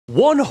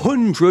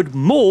100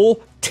 more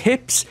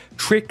tips,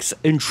 tricks,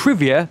 and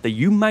trivia that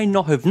you may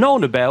not have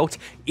known about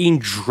in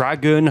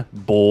Dragon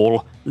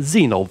Ball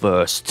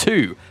Xenoverse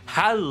 2.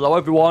 Hello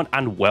everyone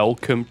and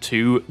welcome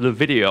to the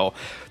video.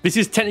 This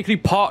is technically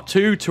part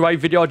 2 to a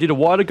video I did a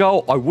while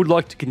ago. I would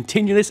like to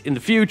continue this in the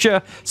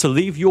future, so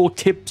leave your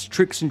tips,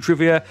 tricks, and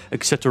trivia,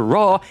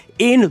 etc.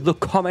 in the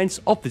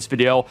comments of this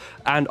video,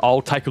 and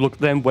I'll take a look at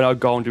them when I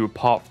go and do a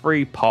part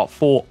 3, part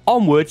 4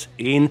 onwards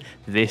in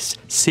this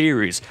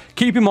series.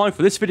 Keep in mind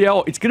for this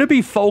video, it's going to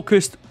be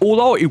focused,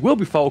 although it will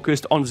be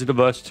focused on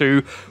Xenoverse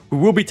 2, we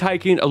will be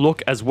taking a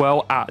look as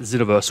well at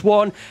Xenoverse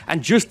 1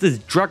 and just the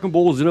Dragon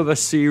Ball Xenoverse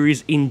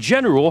series in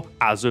general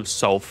as of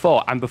so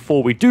far. And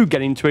before we do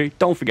get into it,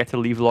 don't forget to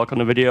leave a like on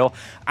the video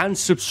and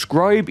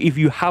subscribe if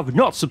you have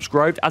not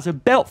subscribed, as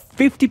about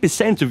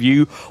 50% of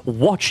you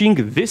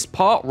watching this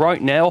part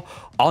right now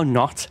are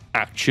not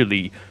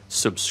actually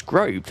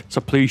subscribed.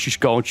 So please just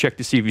go and check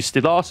to see if you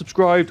still are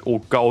subscribed, or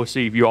go and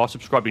see if you are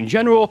subscribed in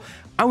general.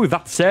 And with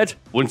that said,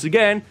 once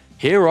again,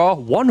 here are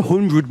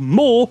 100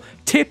 more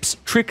tips,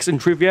 tricks, and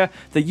trivia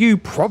that you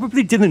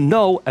probably didn't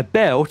know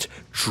about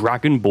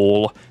Dragon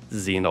Ball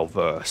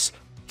Xenoverse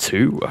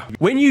 2.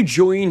 When you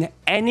join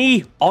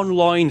any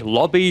online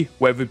lobby,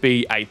 whether it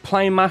be a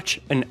play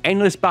match, an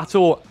endless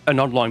battle,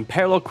 an online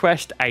parallel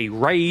quest, a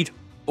raid,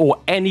 or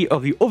any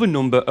of the other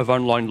number of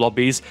online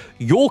lobbies,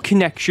 your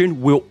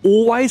connection will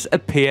always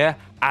appear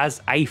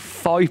as a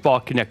 5-bar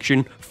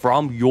connection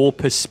from your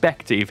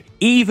perspective,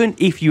 even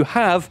if you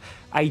have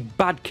a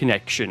bad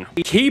connection.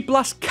 Key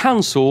blast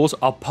cancels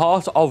are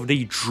part of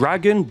the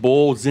Dragon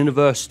Ball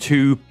Xenoverse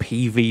 2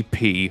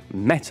 PvP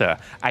meta.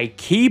 A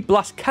key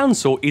blast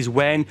cancel is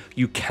when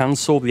you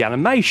cancel the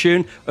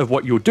animation of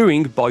what you're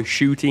doing by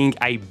shooting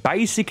a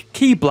basic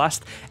key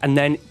blast and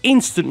then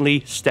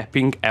instantly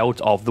stepping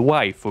out of the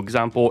way. For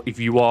example, if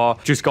you are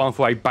just going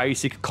for a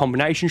basic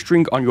combination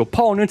string on your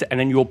opponent and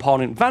then your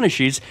opponent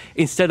vanishes,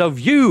 instead of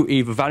you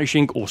either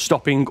vanishing or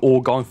stopping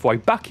or going for a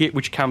back hit,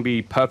 which can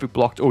be perfect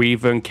blocked or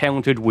even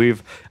countered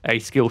with a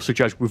skill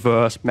such as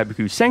reverse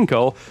Mebiku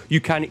Senko,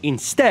 you can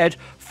instead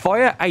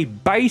fire a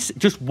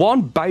just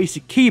one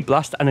basic key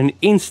blast and then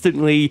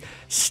instantly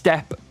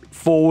step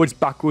forwards,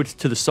 backwards,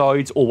 to the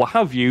sides, or what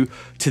have you,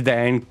 to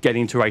then get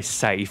into a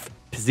safe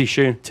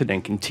position to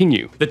then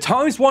continue. The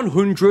times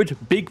 100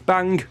 Big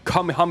Bang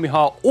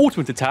Kamehameha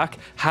ultimate attack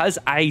has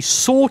a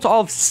sort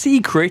of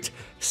secret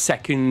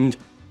second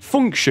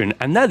function,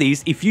 and that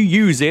is, if you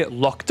use it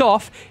locked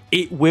off,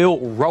 it will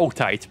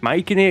rotate,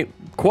 making it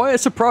quite a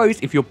surprise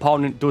if your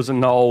opponent doesn't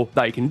know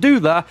they can do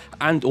that,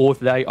 and or if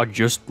they are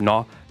just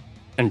not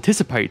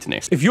anticipating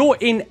it. If you're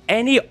in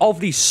any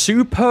of the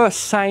Super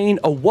Saiyan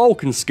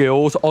Awoken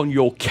skills on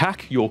your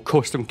CAC, your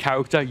custom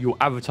character, your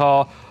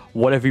avatar,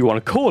 whatever you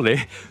want to call it,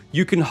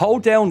 you can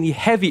hold down the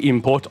heavy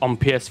input on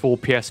PS4,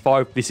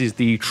 PS5. This is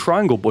the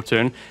triangle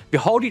button. If you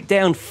hold it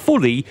down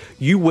fully,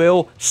 you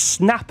will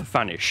snap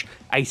vanish.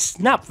 A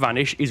snap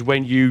vanish is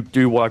when you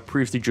do what I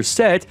previously just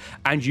said,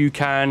 and you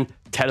can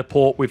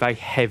teleport with a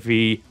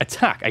heavy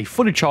attack, a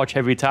fully charged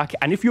heavy attack.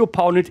 And if your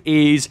opponent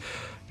is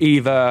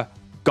either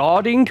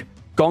guarding,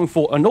 going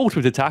for an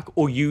ultimate attack,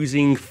 or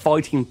using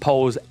fighting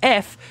pose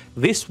F,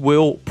 this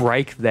will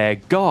break their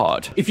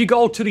guard. If you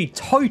go to the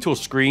title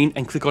screen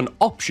and click on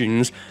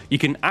options, you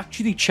can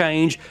actually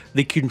change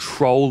the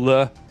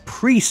controller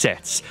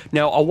presets.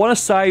 Now, I want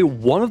to say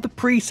one of the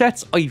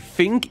presets I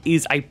think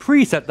is a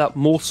preset that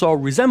more so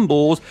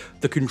resembles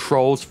the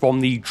controls from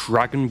the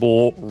Dragon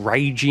Ball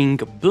Raging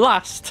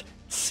Blast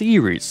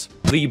series.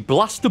 The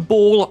Blaster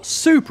Ball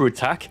super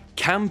attack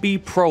can be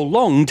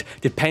prolonged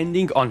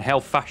depending on how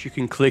fast you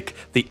can click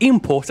the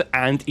input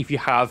and if you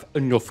have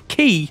enough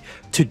key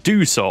to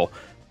do so.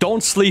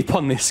 Don't sleep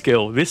on this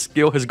skill. This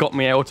skill has got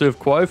me out of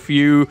quite a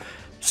few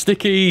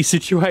sticky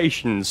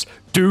situations.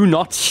 Do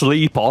not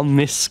sleep on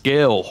this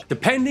skill.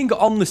 Depending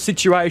on the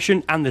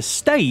situation and the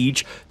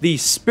stage, the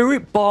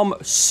Spirit Bomb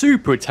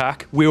super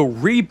attack will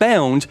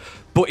rebound,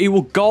 but it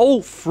will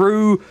go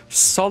through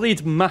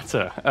solid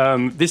matter.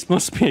 This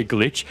must be a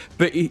glitch,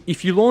 but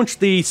if you launch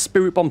the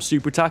Spirit Bomb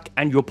super attack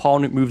and your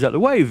opponent moves out of the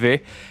way of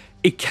it,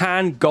 it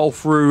can go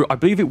through, I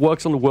believe it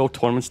works on the World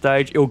Tournament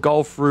stage, it'll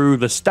go through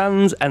the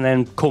stands and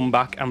then come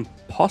back and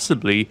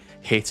possibly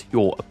hit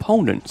your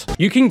opponent.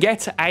 You can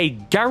get a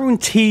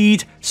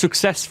guaranteed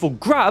successful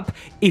grab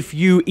if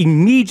you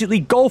immediately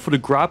go for the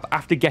grab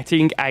after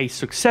getting a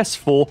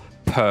successful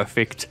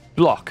perfect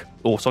block,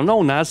 also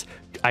known as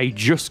a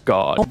just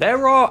guard.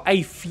 There are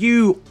a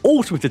few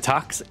ultimate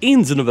attacks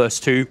in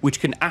Xenoverse 2 which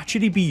can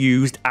actually be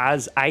used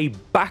as a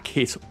back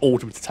hit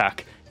ultimate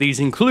attack. These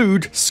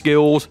include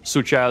skills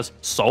such as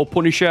Soul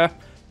Punisher,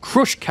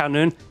 Crush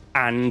Cannon,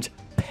 and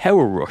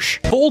Power Rush.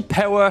 Full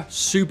Power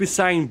Super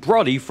Saiyan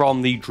Broly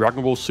from the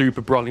Dragon Ball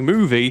Super Broly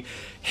movie,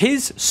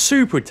 his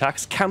super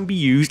attacks can be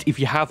used if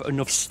you have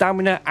enough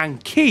stamina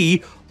and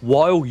ki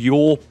while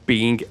you're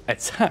being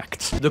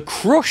attacked. The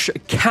Crush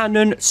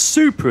Cannon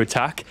super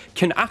attack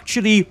can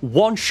actually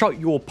one-shot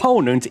your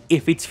opponent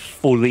if it's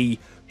fully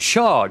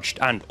charged.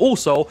 And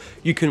also,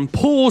 you can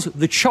pause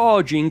the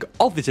charging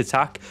of this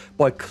attack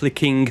by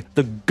clicking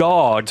the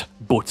guard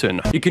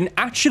button. You can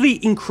actually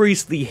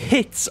increase the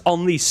hits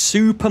on the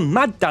Super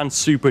Mad Dance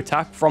super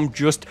attack from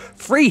just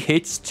 3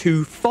 hits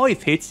to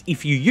 5 hits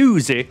if you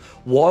use it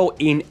while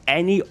in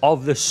any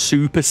of the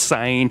Super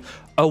Saiyan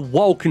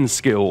Awoken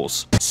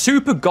skills.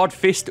 Super God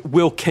Fist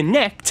will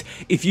connect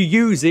if you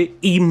use it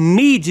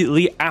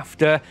immediately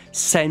after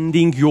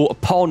sending your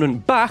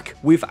opponent back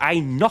with a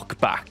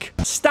knockback.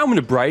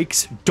 Stamina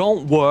breaks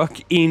don't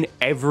work in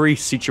every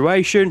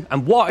situation,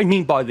 and what I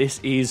mean by this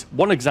is,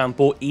 one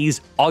example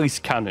is Ice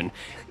Cannon.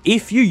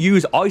 If you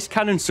use Ice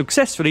Cannon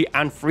successfully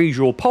and freeze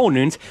your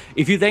opponent,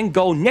 if you then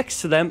go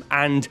next to them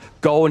and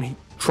go and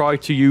try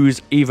to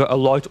use either a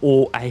light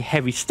or a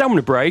heavy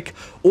stamina break,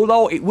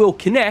 although it will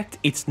connect,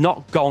 it's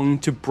not going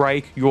to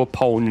break your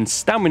opponent's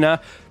stamina,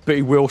 but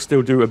it will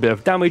still do a bit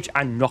of damage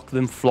and knock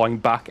them flying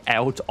back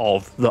out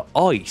of the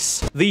ice.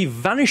 The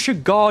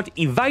Vanisher Guard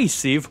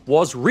Evasive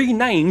was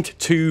renamed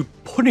to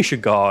Punisher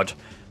Guard.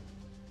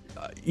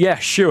 Yeah,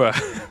 sure.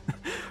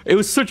 It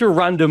was such a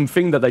random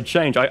thing that they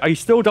changed. I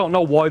still don't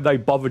know why they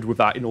bothered with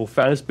that, in all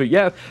fairness, but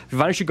yeah,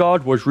 Vanisher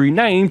Guard was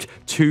renamed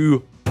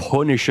to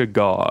Punisher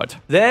Guard.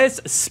 There's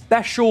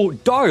special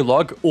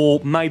dialogue, or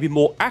maybe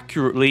more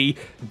accurately,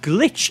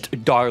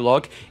 glitched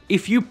dialogue,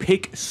 if you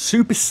pick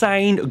Super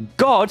Saiyan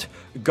God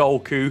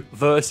Goku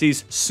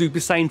versus Super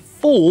Saiyan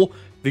 4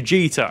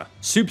 Vegeta.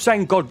 Super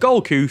Saiyan God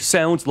Goku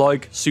sounds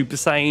like Super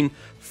Saiyan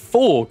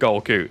 4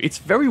 Goku. It's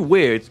very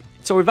weird.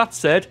 So with that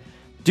said,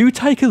 do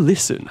take a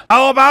listen.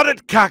 How about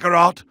it,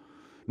 Kakarot?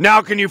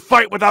 Now can you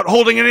fight without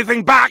holding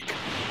anything back?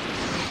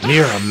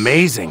 You're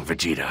amazing,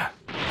 Vegeta.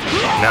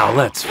 Now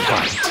let's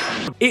fight.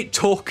 It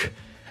took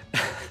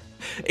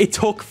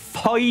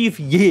 5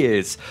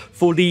 years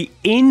for the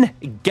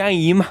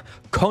in-game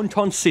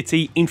Conton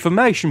City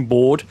information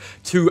board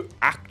to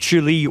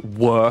actually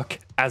work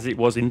as it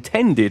was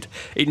intended.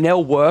 It now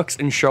works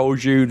and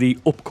shows you the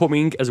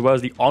upcoming as well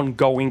as the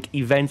ongoing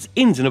events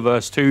in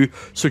Xenoverse 2,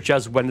 such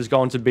as when there's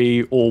going to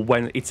be, or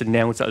when it's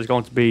announced that there's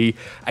going to be,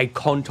 a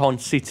Conton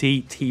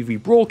City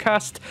TV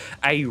broadcast,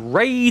 a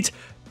raid,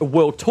 a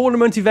world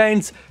tournament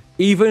event,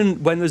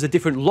 even when there's a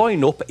different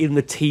lineup in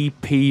the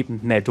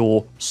TP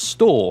Medal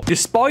store.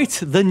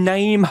 Despite the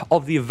name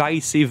of the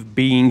evasive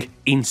being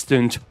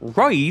Instant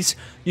Rise,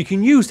 you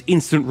can use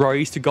Instant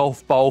Rise to go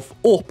both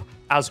up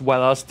as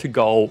well as to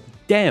go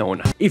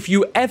down. If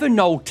you ever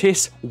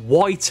notice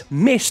white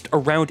mist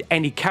around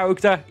any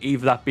character,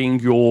 either that being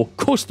your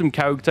custom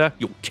character,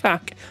 your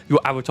CAC,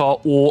 your avatar,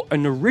 or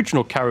an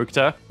original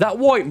character, that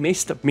white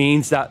mist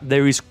means that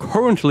there is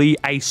currently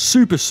a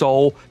Super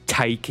Soul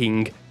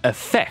taking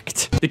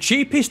effect. The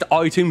cheapest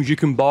items you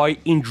can buy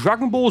in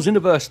Dragon Ball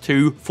Xenoverse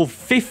 2 for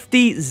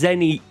 50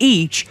 Zenny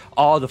each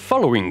are the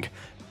following: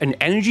 an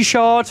Energy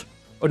Shard,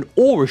 an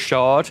Aura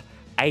Shard,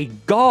 a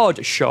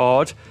Guard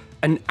Shard,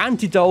 an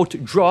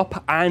Antidote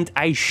Drop, and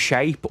a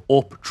Shape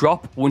Up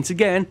Drop. Once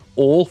again,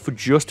 all for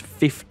just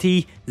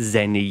 50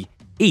 Zenny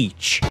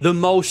each. The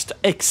most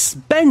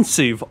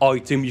expensive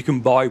item you can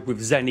buy with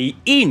Zenny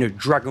in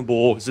Dragon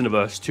Ball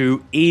Xenoverse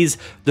 2 is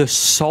the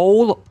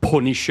Soul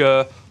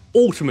Punisher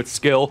Ultimate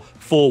Skill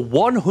for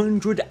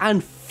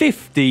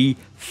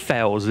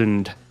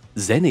 150,000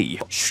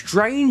 Zenny.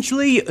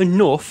 Strangely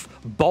enough,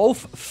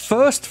 both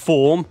First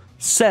Form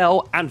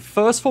Cell and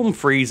First Form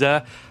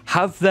Frieza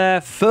have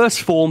their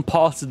first form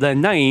part of their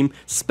name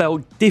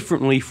spelled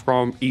differently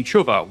from each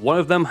other. One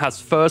of them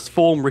has first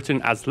form written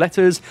as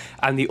letters,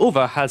 and the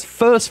other has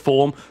first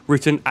form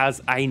written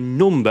as a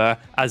number,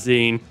 as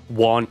in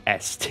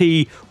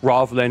 1ST,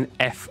 rather than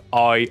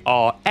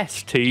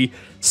FIRST,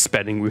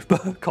 spelling with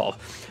Burcol.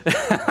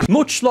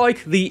 Much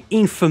like the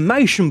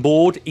information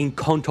board in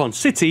Conton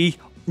City,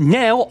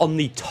 now on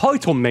the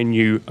title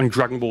menu on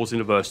Dragon Ball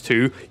Xenoverse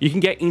 2, you can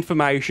get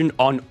information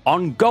on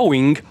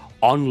ongoing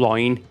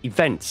online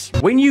events.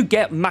 When you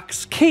get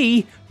max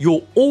key,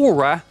 your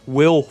aura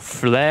will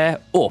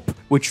flare up,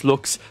 which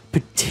looks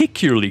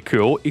particularly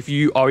cool if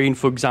you are in,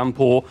 for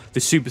example, the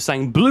Super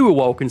Saiyan Blue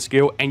Awoken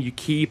skill and you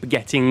keep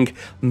getting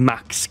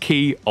max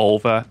key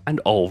over and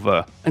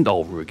over and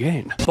over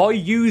again. By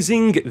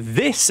using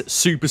this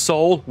Super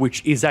Soul,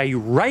 which is a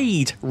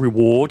raid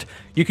reward,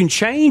 you can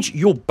change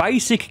your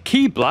basic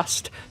Ki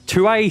Blast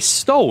to a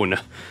stone.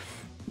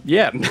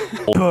 Yeah.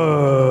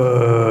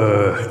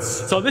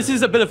 So this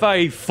is a bit of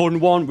a fun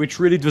one, which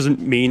really doesn't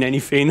mean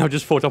anything. I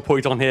just thought I'd put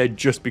it on here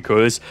just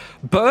because.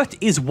 Bert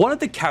is one of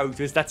the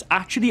characters that's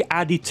actually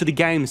added to the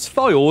game's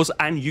files,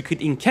 and you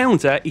could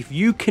encounter if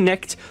you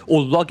connect,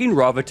 or log in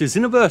rather, to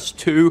Xenoverse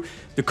 2,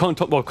 the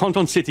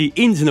Conton City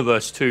in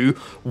Xenoverse 2,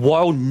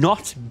 while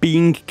not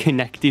being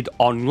connected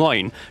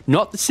online.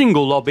 Not the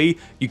single lobby,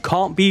 you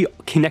can't be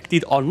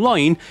connected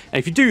online, and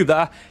if you do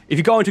that, if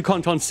you go into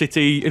Conton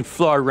City and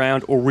fly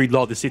around or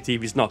reload the city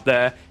if it's not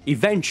there,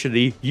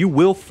 eventually you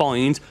will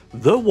find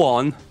the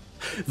one,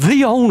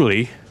 the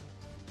only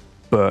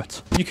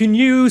Bert. You can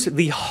use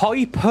the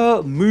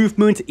Hyper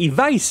Movement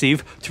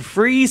Evasive to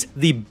freeze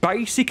the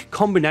basic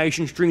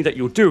combination string that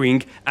you're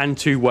doing and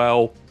to,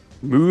 well,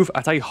 move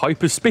at a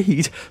hyper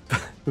speed,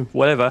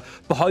 whatever,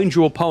 behind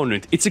your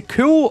opponent. It's a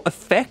cool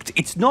effect.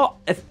 It's not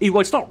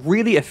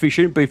really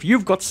efficient, but if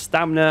you've got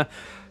stamina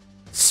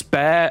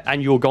spare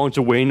and you're going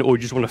to win, or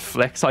you just want to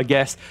flex, I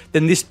guess,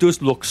 then this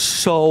does look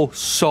so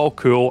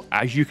cool,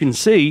 as you can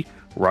see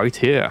right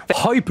here.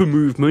 Hyper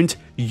movement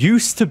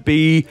used to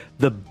be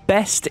the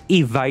best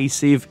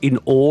evasive in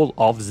all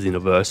of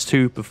Xenoverse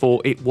 2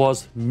 before it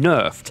was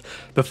nerfed.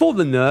 Before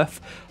the nerf,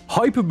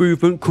 hyper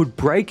movement could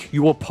break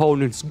your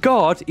opponent's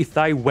guard if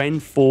they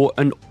went for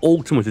an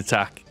ultimate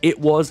attack. It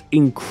was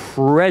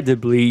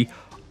incredibly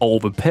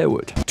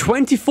overpowered.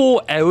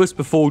 24 hours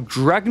before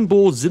Dragon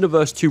Ball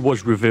Xenoverse 2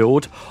 was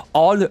revealed,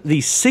 on the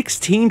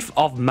 16th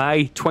of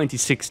May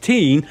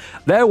 2016,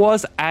 there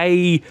was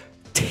a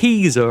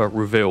teaser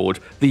revealed,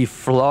 the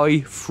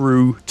Fly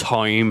Through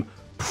Time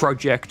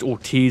project or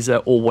teaser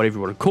or whatever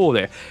you want to call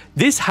it.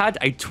 This had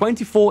a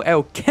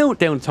 24-hour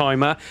countdown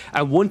timer,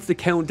 and once the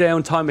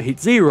countdown timer hit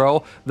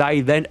 0,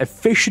 they then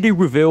officially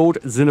revealed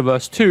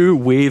Xenoverse 2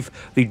 with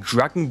the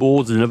Dragon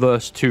Ball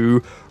Xenoverse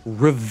 2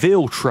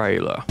 reveal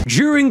trailer.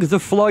 During the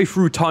Fly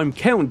Through Time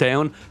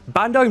countdown,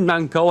 Bandai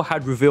Namco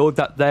had revealed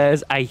that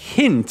there's a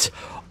hint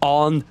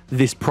on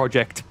this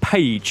project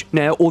page.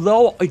 Now,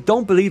 although I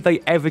don't believe they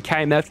ever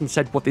came out and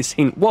said what this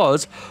hint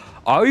was,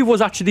 I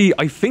was actually,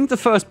 I think, the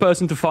first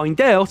person to find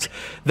out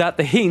that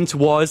the hint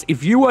was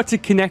if you were to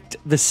connect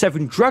the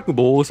 7 Dragon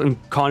Balls and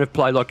kind of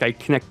play like a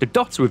connect the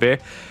dots with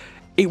it,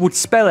 it would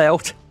spell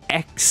out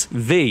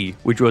XV,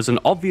 which was an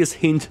obvious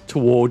hint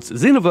towards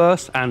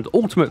Xenoverse, and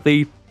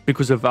ultimately,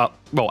 because of that,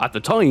 well, at the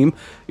time,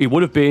 it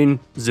would have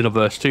been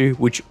Xenoverse 2,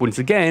 which, once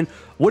again,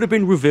 would have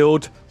been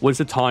revealed once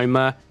the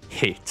timer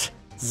hit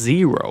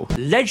 0.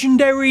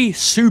 Legendary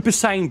Super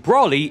Saiyan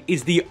Broly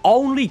is the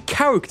only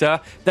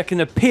character that can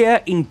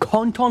appear in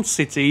Conton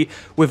City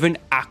with an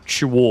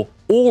actual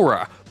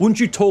aura. Once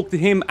you talk to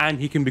him and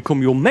he can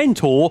become your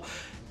mentor,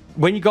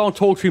 when you go and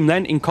talk to him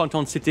then in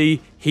Conton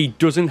City, he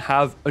doesn't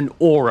have an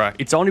aura.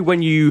 It's only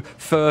when you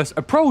first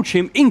approach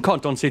him in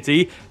Conton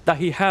City that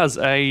he has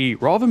a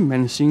rather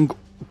menacing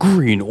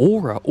green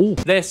aura. Ooh.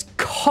 There's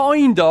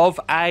kind of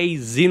a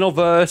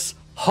Xenoverse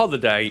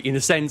holiday in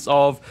the sense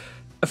of,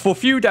 for a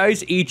few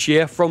days each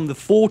year, from the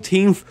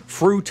 14th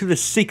through to the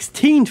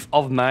 16th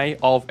of May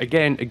of,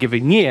 again, a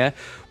given year,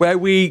 where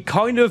we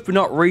kind of, but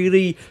not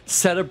really,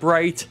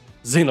 celebrate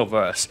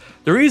Xenoverse.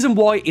 The reason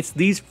why it's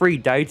these 3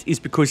 dates is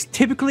because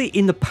typically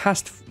in the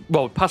past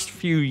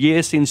few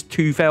years, since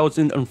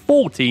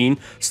 2014,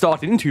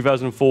 started in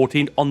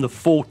 2014, on the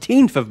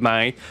 14th of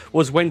May,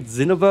 was when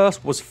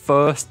Xenoverse was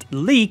first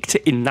leaked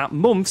in that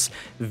month's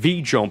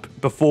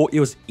V-Jump, before it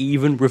was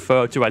even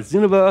referred to as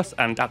Xenoverse,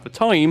 and at the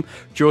time,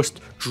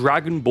 just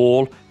Dragon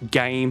Ball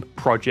Game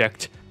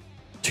Project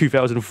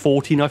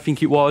 2014, I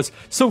think it was,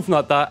 something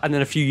like that. And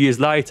then a few years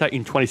later,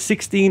 in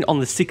 2016, on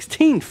the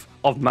 16th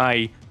of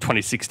May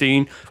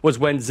 2016, was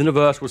when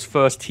Xenoverse was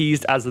first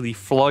teased as the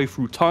Fly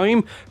Through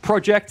Time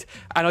project,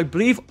 and I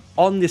believe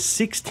on the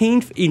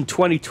 16th in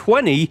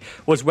 2020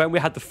 was when we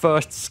had the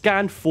first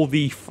scan for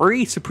the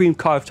free Supreme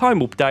Kai of Time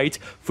update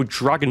for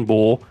Dragon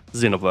Ball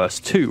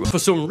Xenoverse 2. For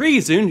some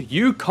reason,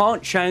 you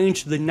can't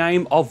change the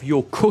name of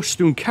your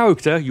custom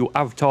character, your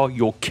avatar,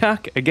 your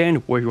CAC, again,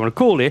 whatever you want to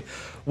call it,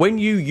 when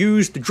you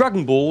use the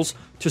Dragon Balls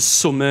to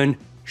summon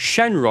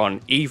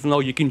Shenron, even though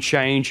you can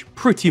change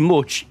pretty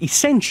much,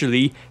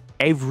 essentially,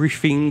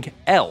 everything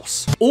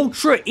else.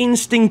 Ultra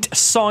Instinct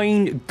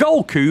Saiyan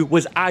Goku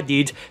was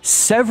added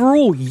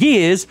several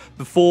years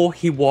before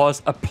he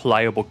was a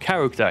playable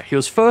character. He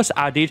was first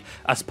added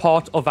as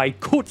part of a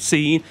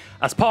cutscene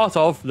as part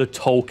of the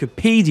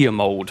Tokopedia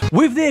mode.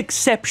 With the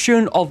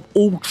exception of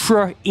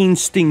Ultra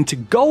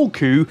Instinct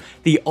Goku,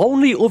 the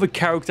only other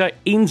character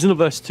in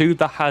Xenoverse 2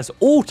 that has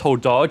auto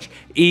dodge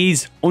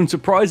is,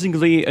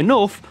 unsurprisingly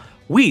enough,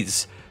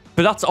 Whis.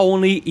 But that's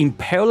only in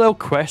Parallel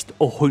Quest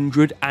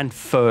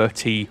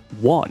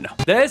 131.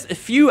 There's a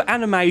few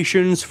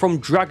animations from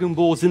Dragon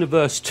Ball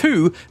Xenoverse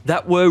 2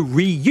 that were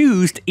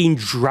reused in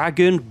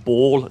Dragon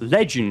Ball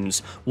Legends.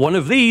 One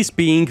of these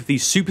being the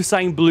Super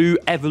Saiyan Blue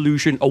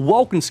Evolution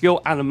Awoken skill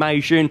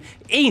animation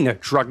in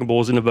Dragon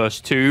Ball Xenoverse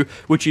 2,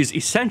 which is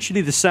essentially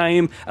the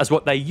same as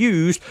what they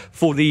used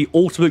for the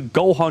Ultimate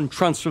Gohan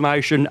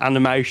transformation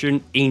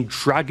animation in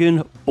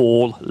Dragon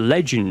Ball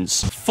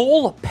Legends.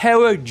 Full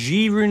Power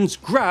Jiren's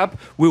grab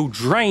will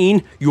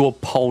drain your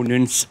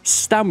opponent's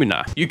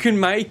stamina. You can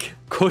make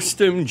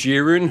custom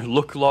Jiren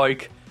look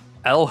like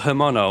El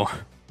Hermano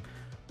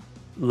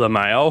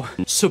Lameo.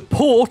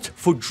 Support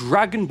for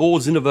Dragon Ball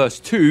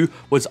Xenoverse 2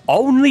 was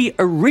only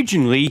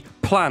originally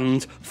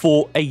planned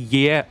for a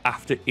year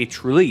after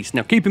its release.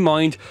 Now keep in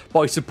mind,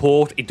 by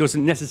support, it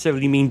doesn't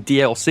necessarily mean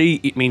DLC,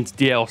 it means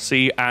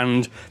DLC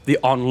and the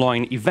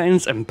online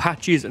events and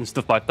patches and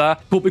stuff like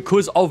that. But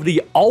because of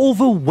the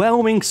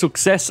overwhelming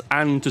success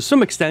and to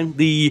some extent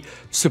the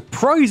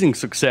surprising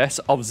success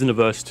of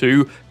Xenoverse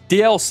 2,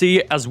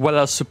 DLC as well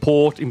as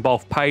support in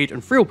both paid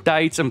and free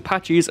updates and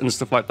patches and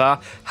stuff like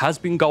that has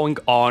been going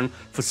on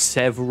for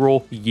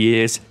several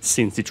years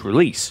since its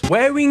release.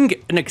 Wearing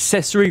an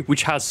accessory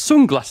which has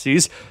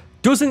sunglasses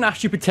doesn't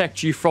actually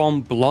protect you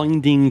from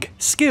blinding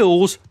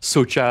skills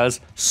such as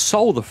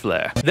solar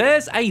flare.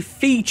 There's a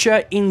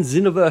feature in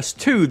Xenoverse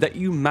 2 that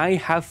you may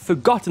have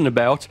forgotten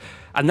about,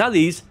 and that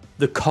is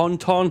the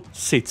Canton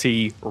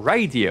City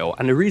radio.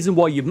 And the reason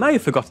why you may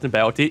have forgotten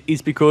about it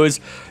is because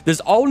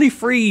there's only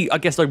 3, I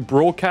guess, like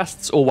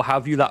broadcasts or what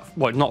have you that,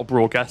 well, not a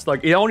broadcast,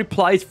 like it only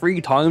plays 3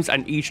 times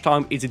and each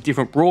time is a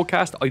different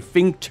broadcast. I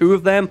think 2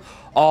 of them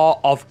are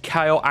of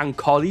Kale and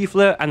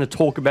Caulifla, and they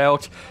talk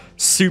about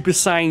Super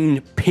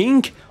Saiyan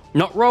Pink,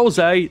 not Rose,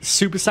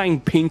 Super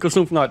Saiyan Pink or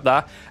something like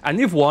that. And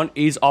the other one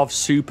is of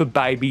Super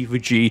Baby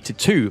Vegeta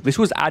 2. This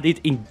was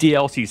added in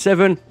DLC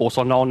 7,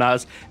 also known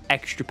as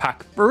Extra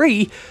Pack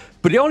 3,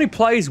 but it only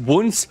plays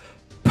once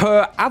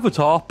per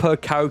avatar, per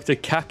character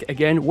CAC,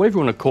 again, whatever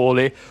you want to call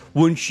it,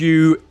 once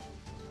you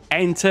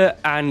enter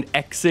and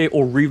exit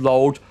or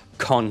reload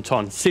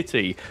Canton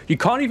City. You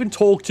can't even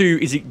talk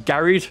to, is it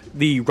Garrett,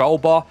 the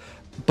robot,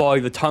 by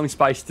the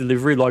time-space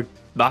delivery, like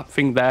that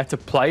thing there to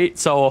play it.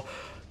 So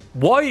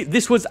why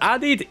this was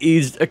added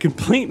is a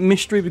complete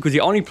mystery, because it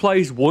only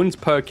plays once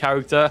per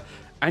character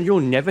and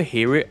you'll never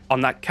hear it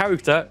on that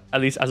character,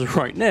 at least as of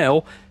right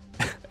now,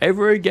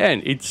 ever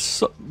again.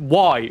 It's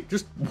why?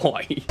 Just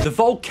why? The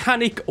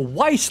Volcanic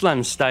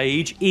Wasteland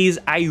stage is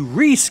a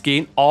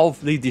reskin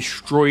of the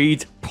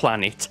destroyed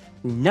planet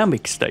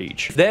Namek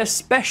stage. There's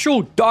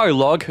special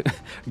dialogue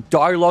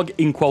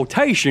in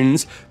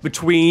quotations,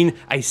 between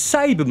a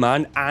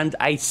Saberman and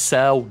a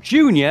Cell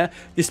Jr.,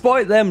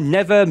 despite them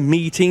never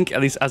meeting,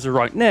 at least as of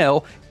right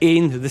now,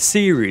 in the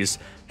series.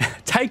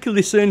 Take a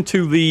listen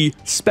to the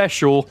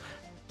special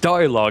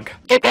dialogue.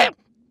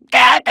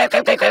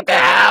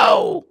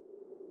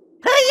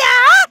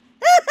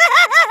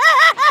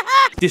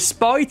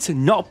 Despite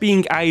not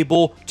being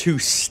able to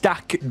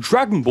stack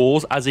Dragon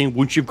Balls, as in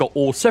once you've got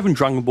all 7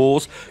 Dragon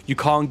Balls, you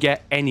can't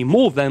get any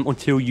more of them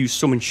until you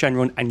summon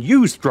Shenron and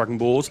use Dragon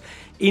Balls,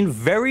 in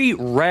very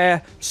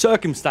rare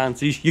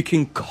circumstances, you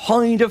can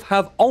kind of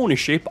have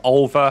ownership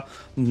over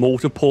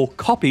multiple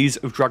copies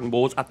of Dragon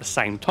Balls at the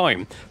same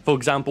time. For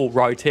example,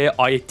 right here,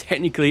 I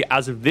technically,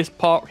 as of this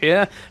part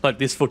here, like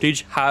this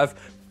footage, have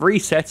 3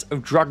 sets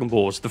of Dragon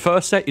Balls. The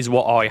first set is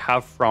what I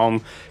have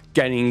from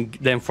getting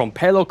them from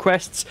payload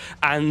quests,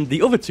 and the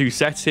other 2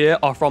 sets here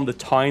are from the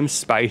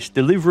time-space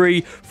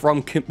delivery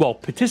from, well,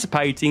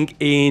 participating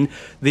in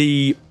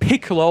the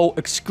Piccolo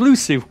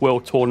exclusive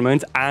world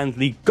tournament and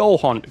the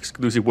Gohan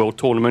exclusive world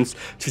tournaments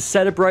to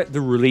celebrate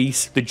the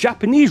release, the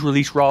Japanese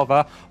release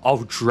rather,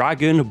 of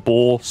Dragon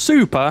Ball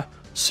Super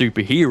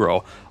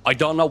Superhero. I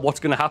don't know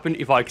what's going to happen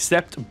if I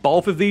accept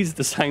both of these at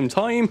the same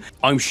time.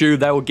 I'm sure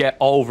they will get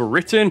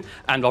overwritten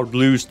and I'll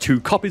lose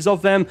 2 copies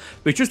of them.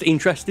 But it's just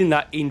interesting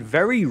that in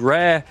very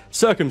rare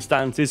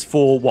circumstances,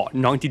 for what,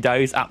 90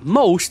 days at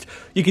most,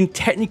 you can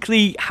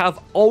technically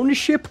have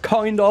ownership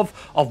kind of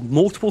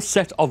multiple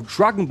set of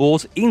Dragon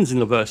Balls in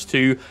Xenoverse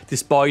 2,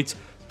 despite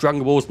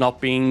Dragon Balls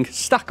not being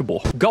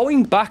stackable.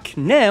 Going back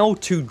now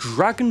to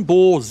Dragon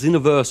Ball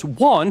Xenoverse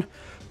 1,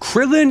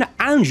 Krillin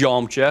and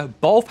Yamcha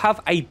both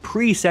have a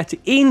preset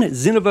in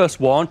Xenoverse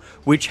 1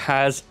 which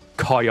has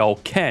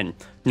Kaioken.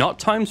 Not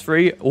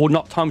 ×3 or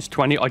not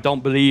 ×20, I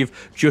don't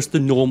believe, just the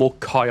normal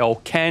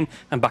Kaioken.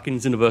 And back in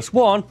Xenoverse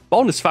 1,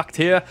 bonus fact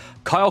here,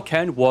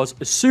 Kaioken was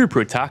a super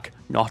attack,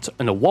 not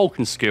an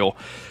awoken skill.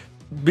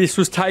 This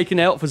was taken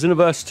out for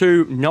Xenoverse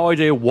 2, no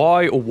idea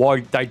why, or why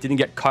they didn't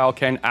get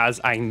Kaioken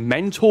as a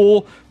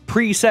mentor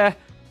preset.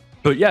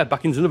 But yeah,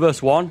 back in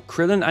Xenoverse 1,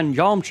 Krillin and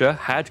Yamcha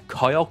had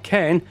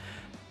Kaioken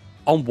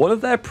on one of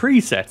their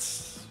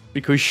presets,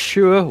 because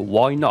sure,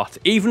 why not?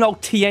 Even though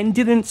Tien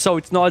didn't, so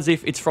it's not as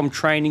if it's from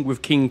training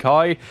with King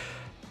Kai.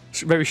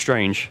 It's very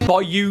strange.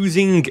 By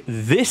using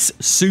this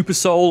Super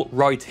Soul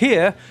right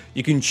here,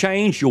 you can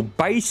change your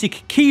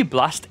basic Ki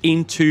Blast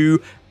into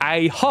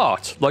a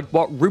heart, like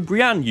what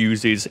Rubrian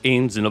uses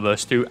in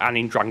Xenoverse 2 and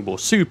in Dragon Ball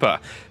Super.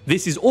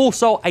 This is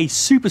also a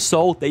Super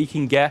Soul that you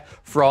can get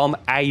from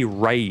a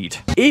raid.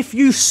 If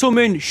you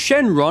summon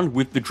Shenron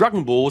with the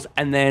Dragon Balls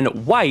and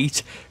then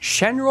wait,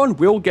 Shenron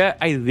will get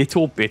a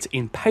little bit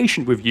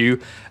impatient with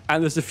you,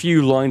 and there's a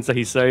few lines that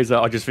he says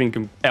that I just think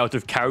are out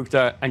of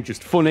character and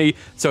just funny.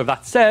 So with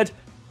that said,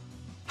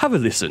 have a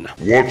listen.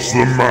 What's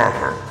the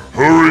matter?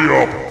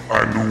 Hurry up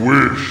and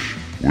wish.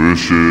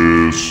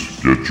 Wishes.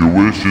 Get your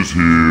wishes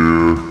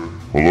here.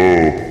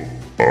 Hello?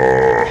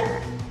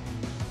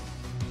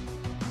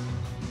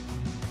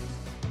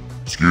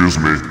 Excuse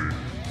me.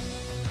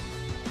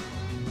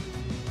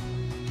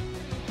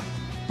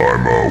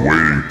 I'm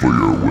waiting for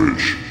your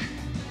wish.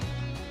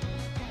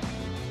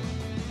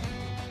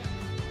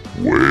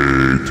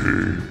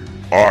 Waiting.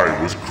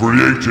 I was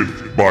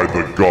created by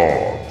the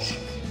gods.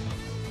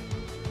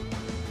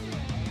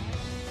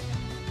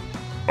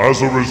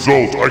 As a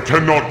result, I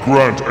cannot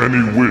grant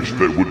any wish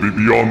that would be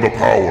beyond the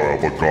power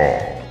of a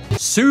god.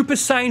 Super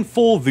Saiyan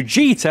 4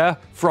 Vegeta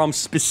from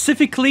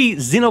specifically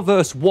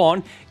Xenoverse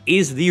 1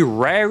 is the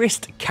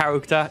rarest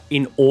character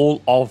in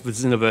all of the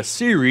Xenoverse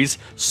series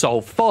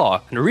so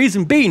far. And the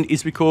reason being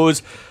is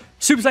because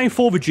Super Saiyan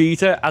 4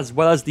 Vegeta, as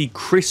well as the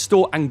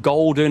Crystal and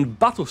Golden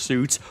battle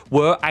suits,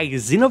 were a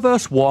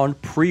Xenoverse 1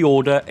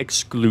 pre-order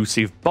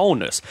exclusive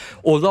bonus.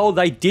 Although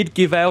they did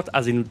give out,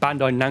 as in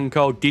Bandai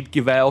Namco did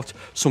give out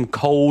some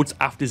codes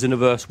after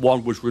Xenoverse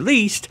 1 was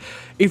released,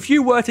 if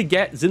you were to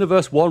get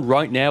Xenoverse 1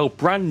 right now,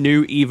 brand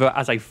new, either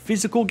as a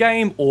physical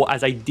game or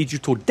as a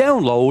digital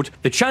download,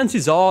 the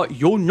chances are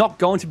you're not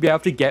going to be able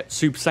to get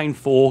Super Saiyan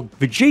 4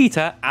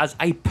 Vegeta as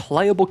a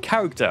playable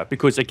character,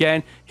 because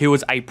again, he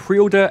was a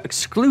pre-order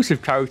exclusive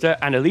character,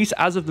 and at least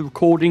as of the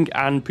recording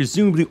and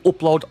presumably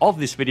upload of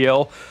this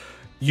video,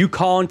 you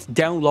can't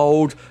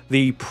download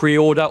the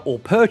pre-order or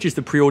purchase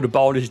the pre-order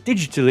bonus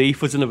digitally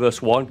for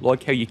Xenoverse 1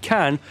 like how you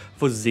can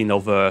for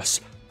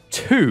Xenoverse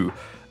 2.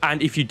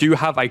 And if you do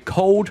have a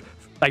code,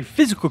 a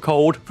physical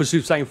code for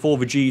Super Saiyan 4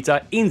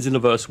 Vegeta in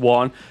Xenoverse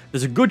 1,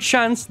 there's a good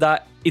chance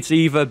that it's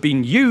either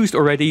been used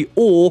already,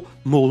 or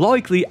more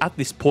likely at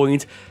this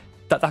point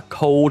that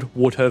code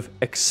would have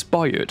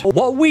expired.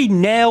 What we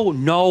now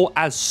know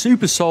as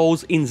Super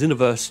Souls in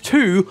Xenoverse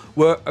 2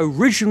 were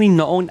originally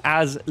known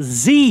as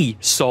Z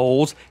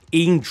Souls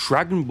in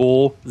Dragon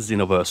Ball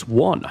Xenoverse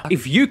 1.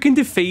 If you can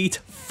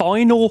defeat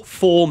Final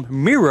Form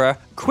Mirror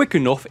quick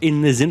enough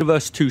in the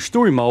Xenoverse 2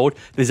 story mode,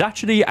 there's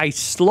actually a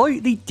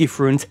slightly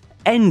different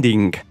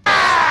ending.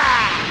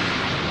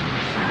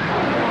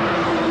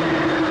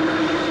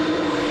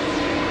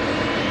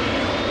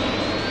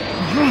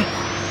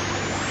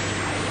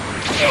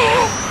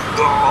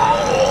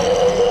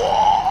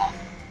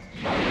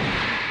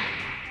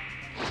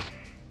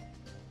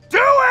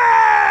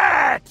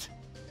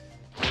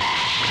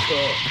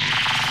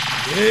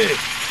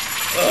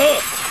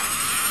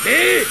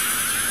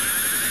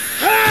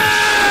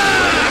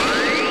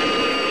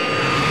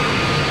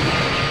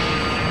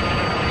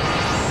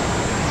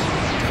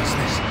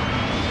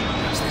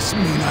 Does this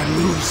mean I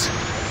lose?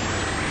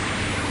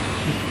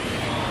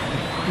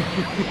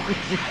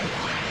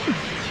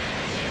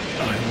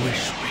 I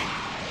wish we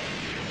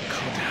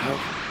could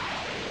have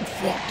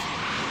fought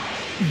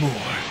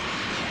more.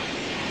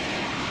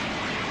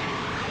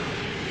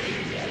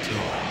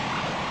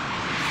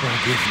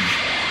 Forgive me.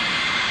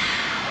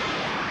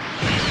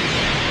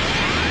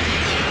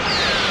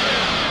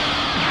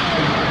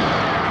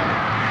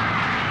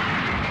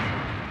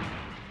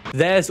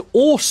 There's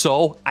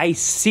also a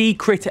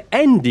secret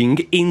ending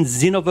in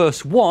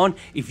Xenoverse 1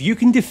 if you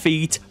can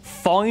defeat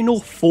Final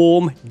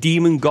Form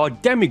Demon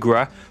God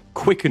Demigra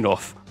quick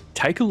enough.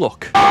 Take a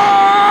look.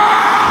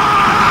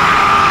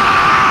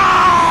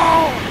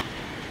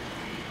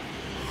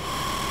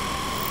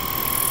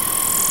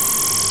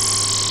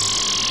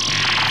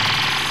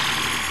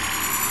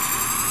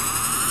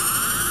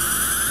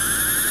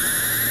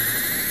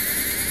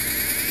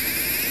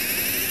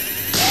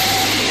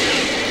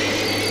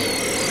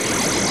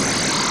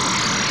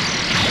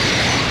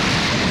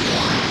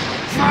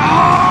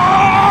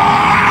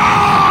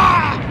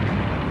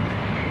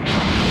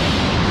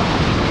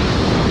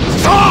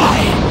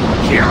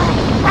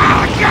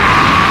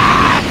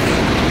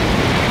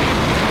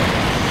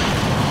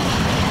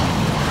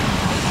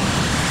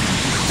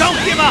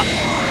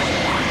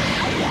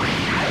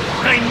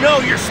 I know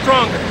you're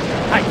stronger.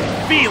 I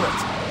can feel it.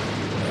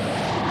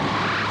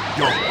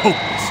 You're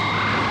hopeless.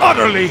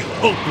 Utterly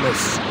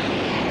hopeless.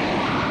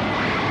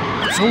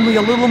 It's only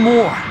a little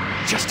more.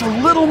 Just a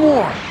little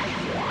more.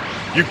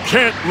 You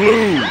can't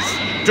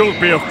lose. Don't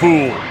be a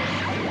fool.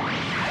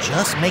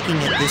 Just making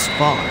it this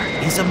far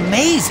is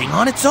amazing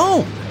on its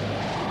own.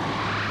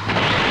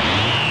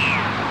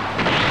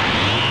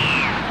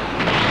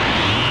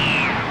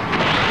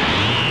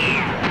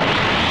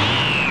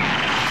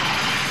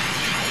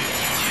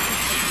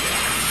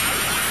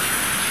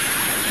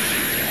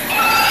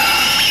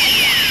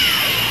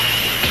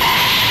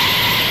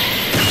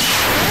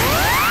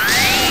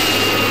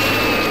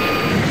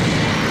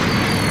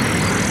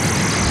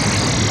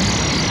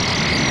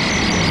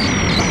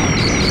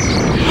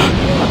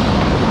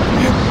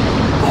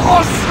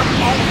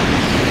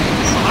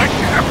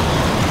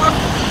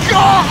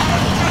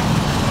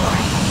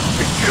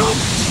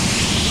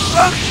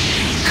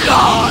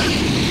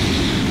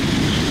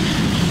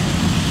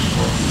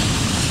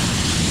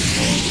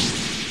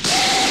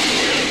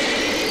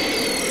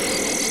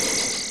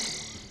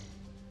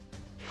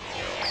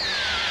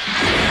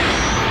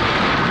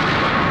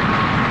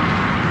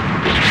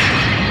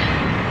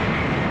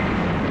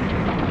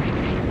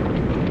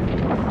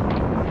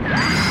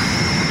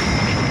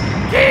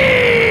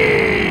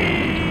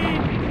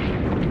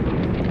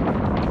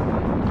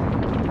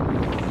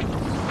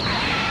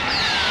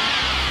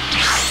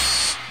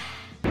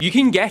 You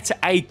can get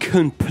a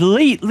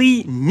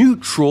completely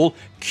neutral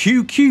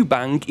QQ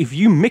bang if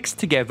you mix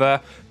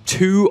together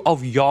two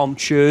of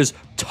Yamcha's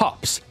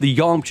tops, the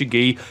Yamcha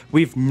Gi,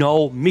 with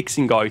no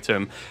mixing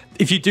item.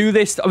 If you do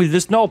this, I mean,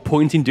 there's no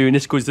point in doing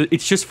this because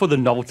it's just for the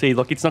novelty.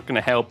 Like, it's not going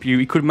to help you.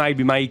 It could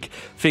maybe make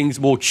things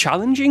more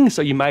challenging,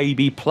 so you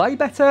maybe play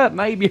better,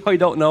 maybe, I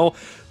don't know.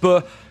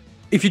 But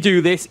if you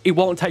do this, it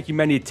won't take you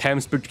many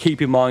attempts, but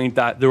keep in mind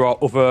that there are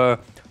other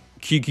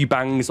QQ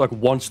bangs, like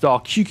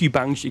 1-star QQ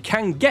bangs you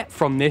can get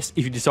from this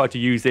if you decide to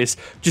use this.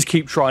 Just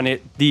keep trying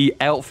it. The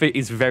outfit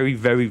is very,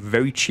 very,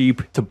 very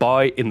cheap to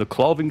buy in the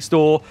clothing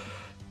store.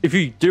 If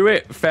you do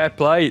it, fair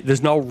play.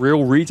 There's no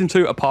real reason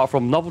to apart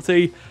from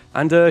novelty.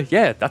 And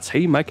yeah, that's how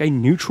you make a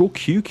neutral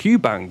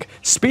QQ bang.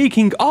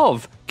 Speaking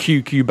of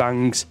QQ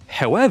bangs,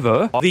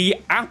 however, the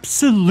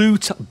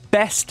absolute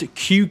best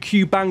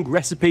QQ bang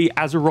recipe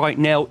as of right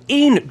now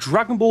in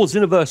Dragon Ball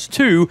Xenoverse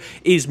 2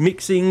 is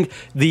mixing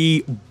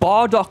the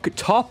Bardock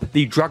top,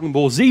 the Dragon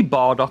Ball Z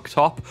Bardock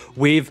top,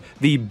 with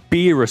the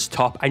Beerus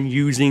top and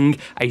using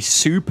a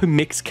Super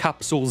Mix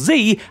Capsule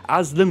Z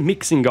as the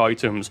mixing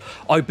items.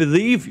 I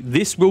believe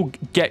this will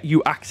get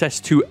you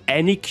access to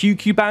any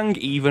QQ bang,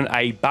 even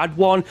a bad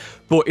one.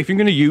 But if you're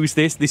going to use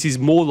this, this is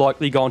more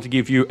likely going to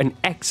give you an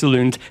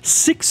excellent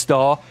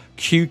 6-star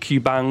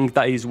QQ bang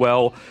that is,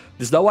 well,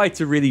 there's no way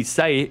to really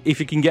say it.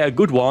 If you can get a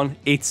good one,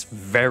 it's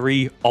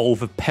very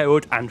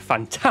overpowered and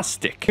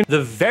fantastic.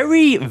 The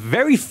very,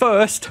 very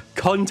first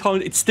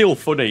Conton, it's still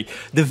funny,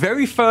 the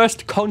very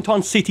first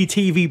Conton City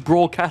TV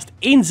broadcast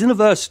in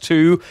Xenoverse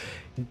 2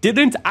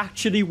 didn't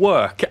actually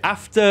work.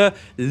 After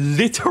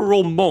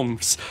literal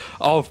months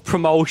of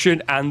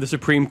promotion and the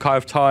Supreme Kai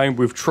of Time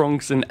with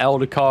Trunks and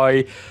Elder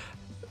Kai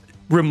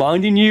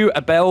reminding you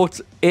about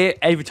it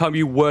every time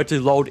you were to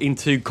load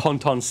into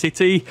Conton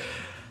City.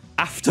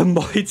 After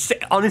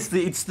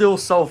honestly, it's still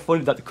so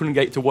funny that they couldn't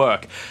get it to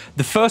work.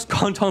 The first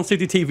Conton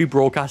City TV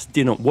broadcast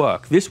didn't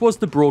work. This was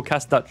the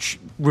broadcast that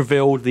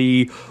revealed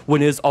the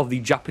winners of the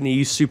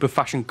Japanese Super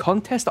Fashion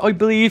Contest, I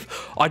believe.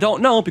 I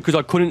don't know because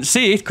I couldn't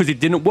see it because it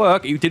didn't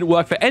work. It didn't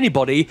work for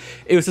anybody.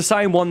 It was the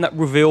same one that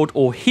revealed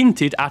or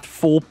hinted at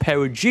full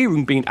power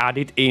G-Ring being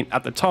added in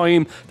at the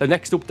time. The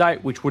next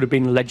update, which would have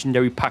been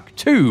Legendary Pack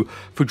 2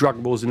 for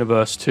Dragon Ball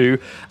Xenoverse 2,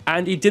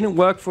 and it didn't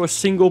work for a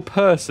single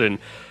person.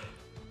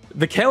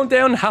 The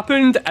countdown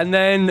happened and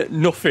then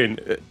nothing.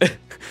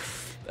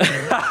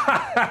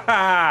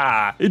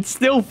 It's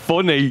still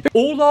funny.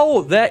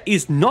 Although there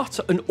is not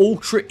an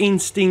Ultra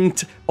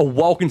Instinct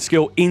Awoken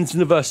skill in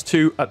Xenoverse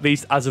 2, at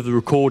least as of the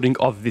recording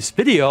of this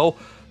video,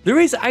 there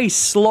is a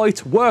slight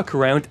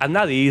workaround, and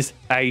that is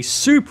a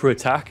super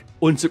attack,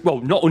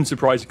 well, not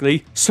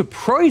unsurprisingly,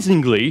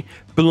 surprisingly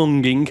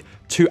belonging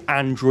to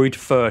Android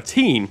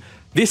 13.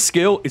 This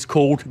skill is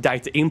called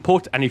Data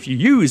Input, and if you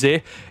use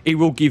it, it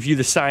will give you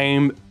the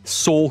same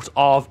sort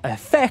of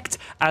effect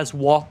as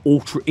what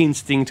Ultra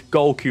Instinct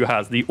Goku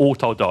has, the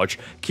Auto Dodge.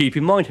 Keep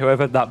in mind,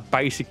 however, that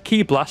basic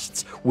Ki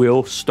Blasts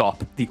will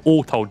stop the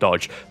Auto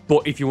Dodge.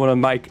 But if you want to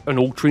make an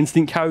Ultra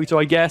Instinct character,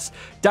 I guess,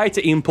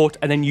 Data Input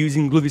and then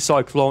using Glovy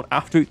Cyclone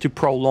after it to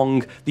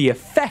prolong the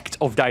effect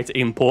of Data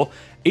Input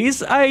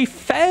is a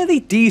fairly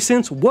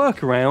decent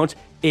workaround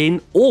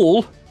in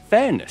all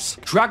fairness.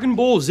 Dragon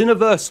Ball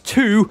Xenoverse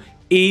 2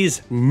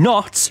 is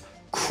not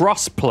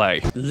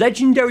crossplay.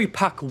 Legendary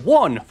Pack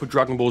 1 for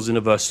Dragon Ball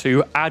Xenoverse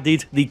 2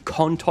 added the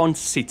Conton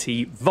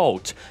City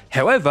Vault.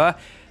 However,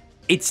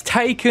 it's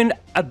taken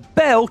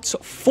about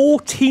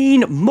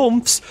 14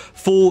 months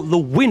for the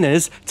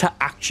winners to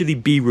actually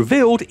be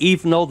revealed,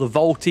 even though the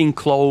voting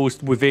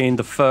closed within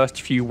the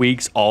first few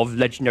weeks of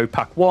Legendary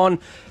Pack 1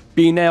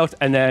 being out,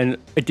 and then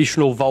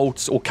additional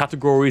votes or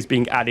categories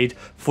being added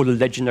for the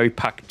Legendary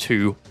Pack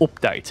 2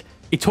 update.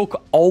 It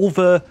took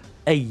over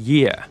a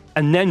year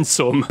and then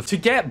some to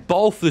get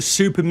both the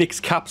Super Mix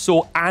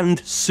Capsule and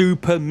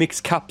Super Mix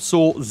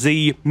Capsule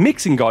Z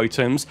mixing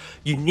items.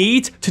 You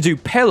need to do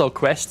parallel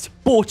quests,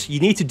 but you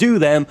need to do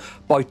them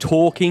by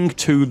talking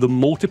to the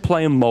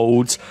multiplayer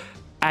modes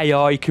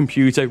AI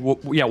computer,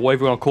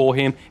 whatever you want to call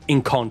him,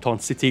 in Conton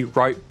City,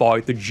 right by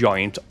the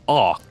giant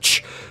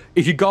arch.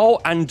 If you go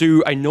and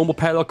do a normal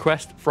parallel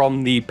quest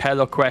from the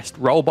parallel quest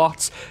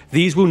robots,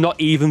 these will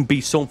not even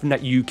be something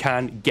that you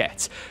can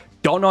get.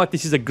 Don't know if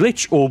this is a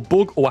glitch or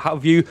bug or what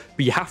have you,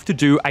 but you have to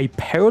do a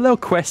parallel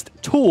quest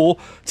tour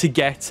to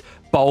get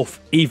both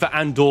either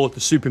and or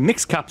the Super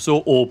Mix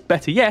Capsule, or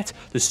better yet,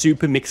 the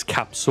Super Mix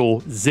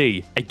Capsule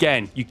Z.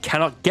 Again, you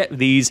cannot get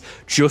these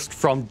just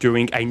from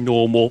doing a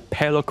normal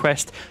parallel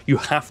quest. You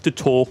have to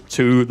talk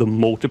to the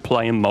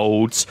multiplayer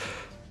modes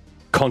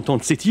Conton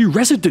City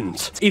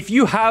resident. If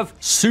you have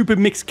Super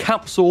Mix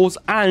Capsules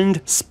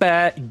and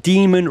spare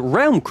Demon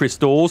Realm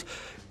Crystals,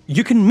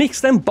 you can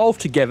mix them both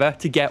together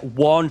to get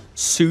one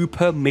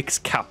Super Mix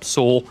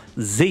Capsule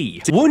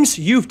Z. Once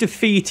you've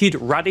defeated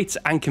Raditz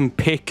and can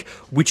pick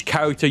which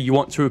character you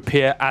want to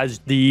appear as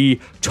the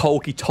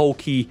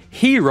Toki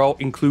hero,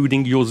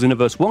 including your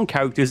Xenoverse 1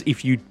 characters,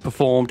 if you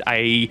performed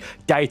a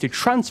data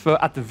transfer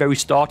at the very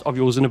start of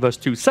your Xenoverse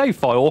 2 save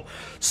file,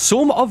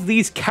 some of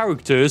these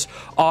characters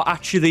are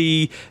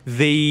actually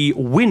the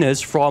winners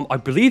from, I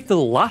believe, the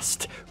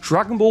last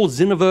Dragon Ball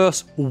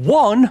Xenoverse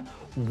 1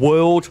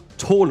 World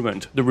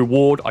Tournament. The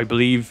reward, I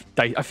believe,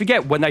 I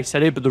forget when they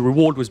said it, but the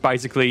reward was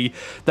basically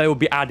they will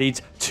be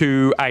added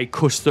to a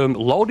custom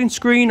loading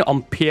screen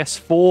on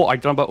PS4. I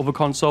don't know about other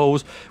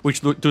consoles,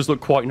 which does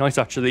look quite nice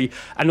actually,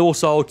 and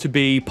also to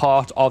be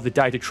part of the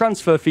data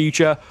transfer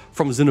feature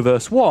from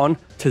Xenoverse 1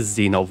 to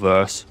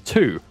Xenoverse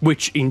 2,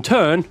 which in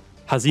turn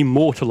has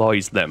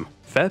immortalized them.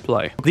 Fair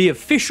play. The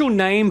official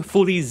name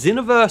for the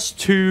Xenoverse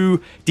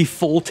 2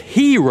 default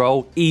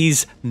hero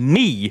is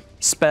Me,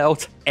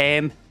 spelled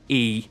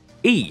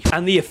M-E-E.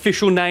 And the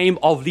official name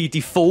of the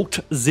default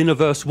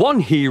Xenoverse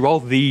 1 hero,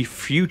 the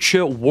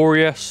future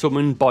warrior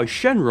summoned by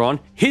Shenron,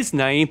 his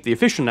name, the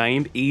official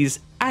name, is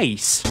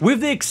Ace.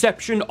 With the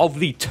exception of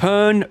the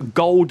Turn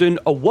Golden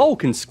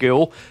Awoken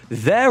skill,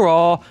 there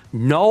are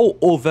no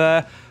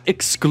other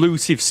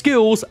exclusive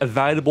skills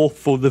available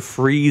for the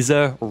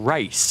Frieza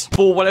race.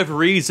 For whatever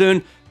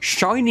reason,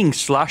 Shining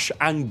Slash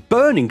and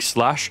Burning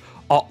Slash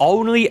are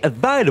only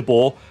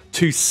available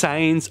to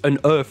Saiyans and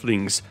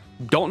Earthlings.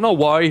 Don't know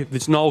why.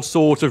 There's no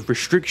sort of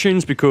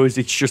restrictions because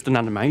it's just an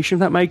animation, if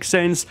that makes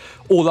sense.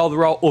 Although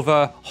there are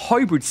other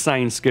hybrid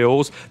Saiyan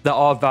skills that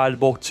are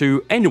available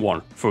to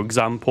anyone. For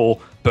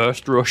example,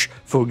 Burst Rush,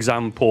 for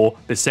example,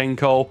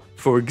 Besenko,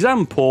 for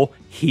example,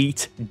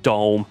 Heat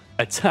Dome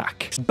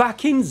Attack.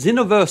 Back in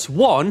Xenoverse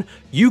 1,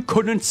 you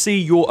couldn't see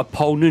your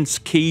opponent's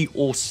ki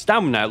or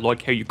stamina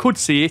like how you could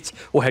see it,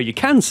 or how you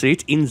can see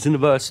it in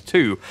Xenoverse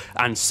 2.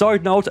 And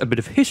side note, a bit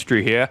of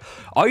history here,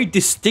 I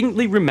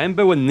distinctly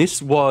remember when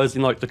this was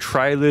in like the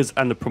trailers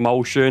and the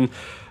promotion,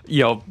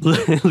 you know,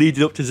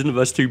 leading up to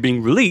Xenoverse 2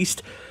 being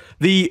released,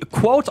 the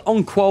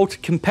quote-unquote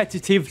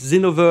competitive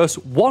Xenoverse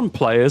 1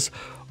 players,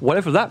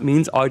 whatever that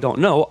means, I don't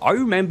know, I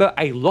remember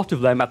a lot of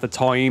them at the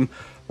time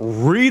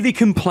really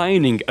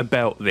complaining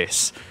about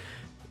this.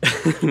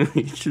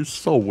 It's just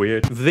so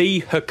weird.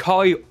 The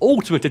Hakai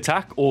Ultimate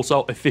Attack,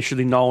 also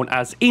officially known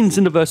as in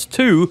Xenoverse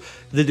 2,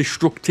 the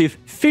Destructive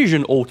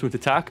Fission Ultimate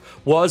Attack,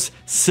 was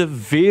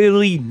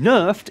severely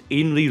nerfed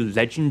in the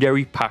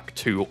Legendary Pack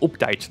 2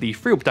 update, the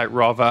free update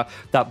rather,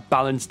 that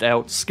balanced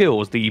out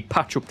skills, the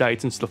patch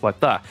updates and stuff like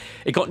that.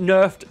 It got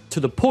nerfed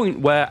to the point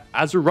where,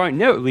 as of right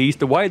now at least,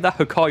 the way that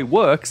Hakai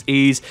works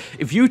is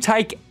if you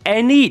take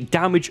any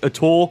damage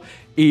at all,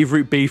 either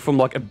it be from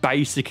like a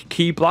basic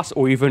ki blast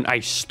or even a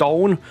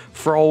stone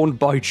thrown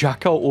by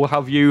Jacko or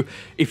have you,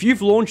 if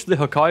you've launched the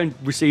Hakai and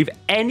receive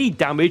any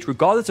damage,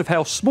 regardless of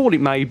how small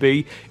it may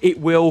be, it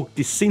will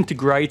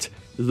disintegrate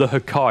the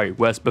Hakai.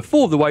 Whereas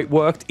before, the way it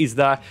worked is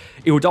that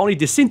it would only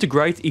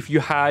disintegrate if you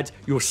had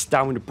your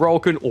stamina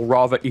broken, or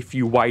rather if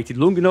you waited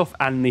long enough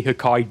and the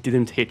Hakai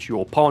didn't hit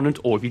your opponent,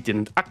 or if you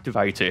didn't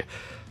activate it.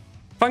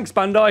 Thanks,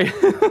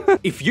 Bandai.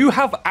 If you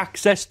have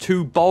access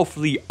to both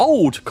the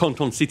old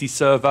Conton City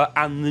server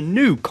and the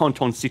new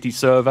Conton City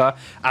server,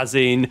 as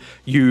in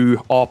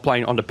you are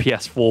playing on the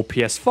PS4,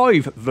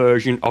 PS5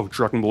 version of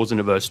Dragon Ball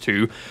Xenoverse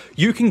 2,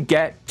 you can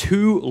get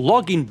 2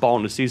 login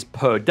bonuses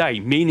per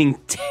day, meaning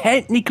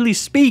technically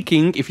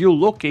speaking, if you're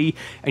lucky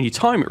and you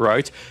time it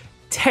right,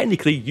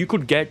 technically you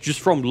could get,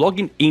 just from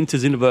logging into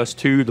Xenoverse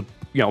 2,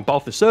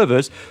 both the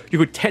servers, you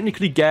could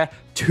technically get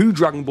 2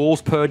 Dragon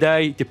Balls per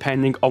day,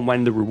 depending on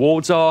when the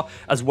rewards are,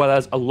 as well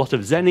as a lot of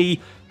Zenny,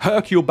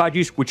 Hercule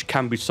badges, which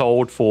can be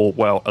sold for,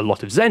 well, a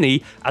lot of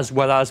Zenny, as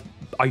well as,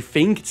 I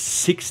think,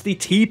 60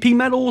 TP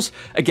medals.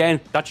 Again,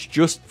 that's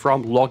just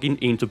from logging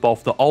into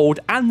both the old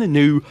and the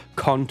new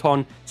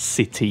Conton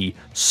City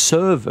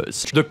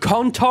servers. The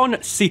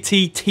Conton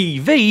City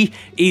TV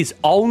is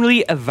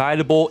only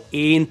available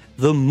in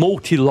the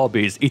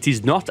multi-lobbies. It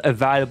is not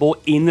available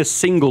in the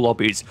single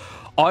lobbies.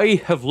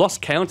 I have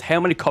lost count how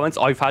many comments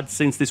I've had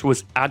since this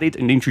was added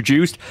and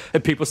introduced,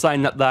 and people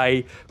saying that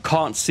they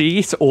can't see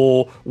it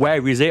or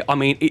where is it. I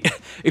mean,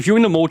 if you're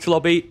in the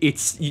multi-lobby,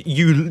 it's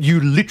you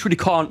literally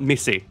can't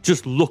miss it.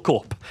 Just look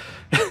up.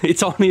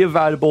 It's only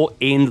available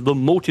in the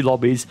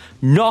multi-lobbies,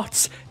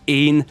 not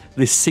in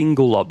the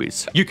single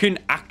lobbies. You can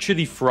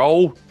actually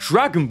throw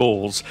Dragon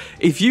Balls.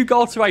 If you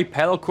go to a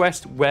Parallel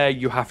Quest where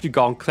you have to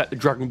go and collect the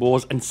Dragon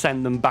Balls and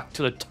send them back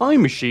to the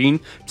time machine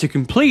to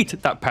complete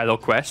that Parallel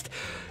Quest,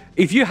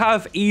 if you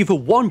have either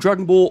 1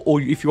 Dragon Ball or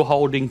if you're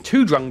holding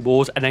 2 Dragon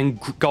Balls and then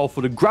go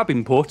for the grab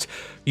input,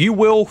 you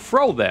will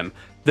throw them.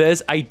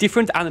 There's a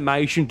different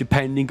animation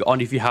depending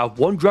on if you have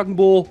 1 Dragon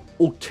Ball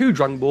or 2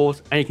 Dragon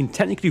Balls, and you can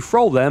technically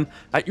throw them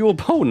at your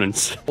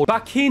opponents.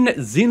 Back in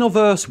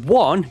Xenoverse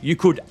 1, you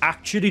could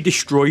actually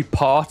destroy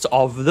parts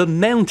of the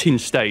mountain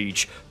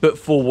stage, but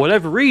for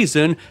whatever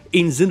reason,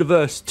 in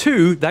Xenoverse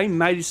 2, they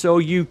made it so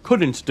you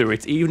couldn't do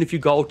it, even if you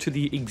go to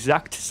the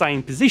exact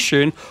same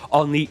position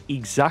on the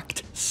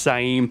exact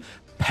same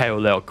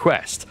parallel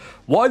quest.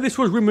 Why this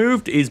was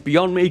removed is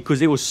beyond me,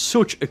 because it was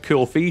such a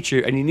cool feature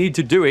and you need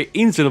to do it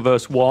in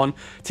Xenoverse 1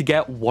 to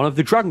get one of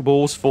the Dragon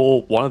Balls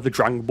for one of the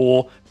Dragon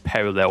Ball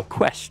parallel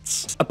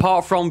quests.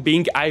 Apart from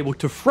being able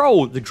to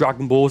throw the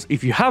Dragon Balls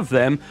if you have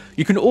them,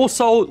 you can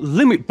also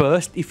limit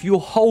burst if you're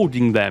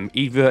holding them,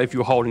 either if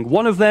you're holding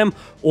 1 of them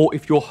or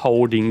if you're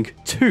holding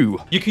 2.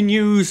 You can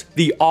use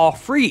the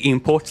R3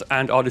 input,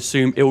 and I'd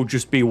assume it'll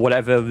just be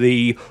whatever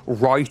the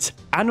right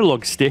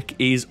analog stick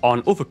is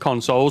on other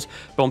consoles,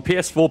 but on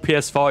PS4,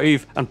 PS5,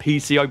 believe, and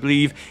PC, I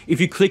believe,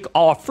 if you click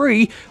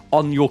R3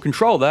 on your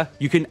controller,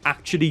 you can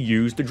actually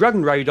use the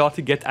Dragon Radar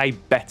to get a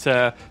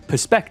better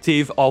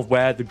perspective of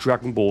where the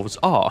Dragon Balls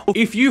are.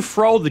 If you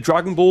throw the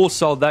Dragon Balls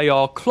so they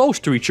are close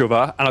to each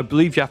other, and I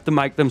believe you have to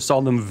make them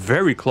so them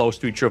very close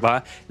to each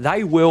other,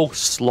 they will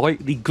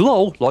slightly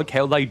glow like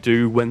how they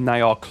do when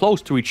they are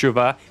close to each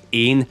other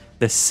in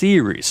the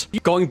series.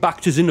 Going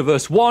back to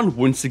Xenoverse 1,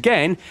 once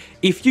again,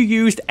 if you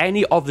used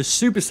any of the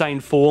Super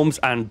Saiyan forms,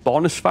 and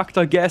bonus fact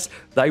I guess,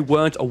 they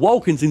weren't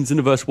Awokens in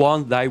Xenoverse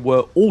 1, they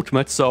were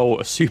Ultimate, so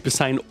a Super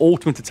Saiyan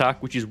Ultimate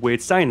attack, which is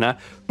weird saying that,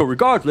 but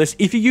regardless,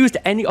 if you used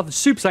any of the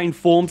Super Saiyan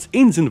forms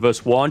in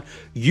Xenoverse 1,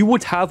 you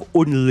would have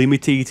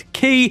unlimited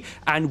ki,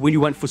 and when you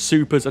went for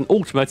Supers and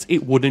Ultimates,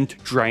 it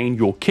wouldn't drain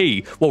your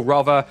ki. Well,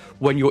 rather,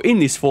 when you're in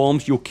these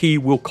forms, your ki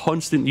will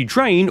constantly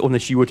drain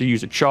unless you were to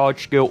use a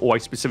charge skill or a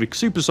specific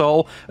Super Soul,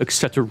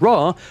 etc.,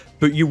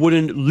 but you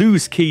wouldn't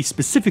lose ki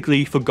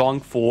specifically for going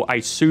for a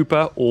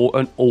super or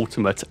an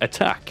ultimate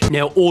attack.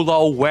 Now,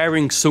 although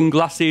wearing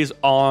sunglasses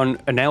on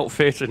an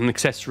outfit, an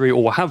accessory,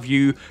 or what have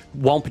you,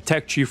 won't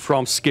protect you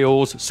from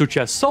skills such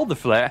as Solar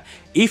Flare,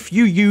 if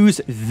you use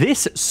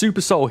this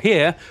Super Soul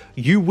here,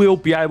 you will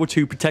be able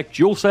to protect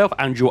yourself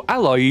and your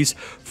allies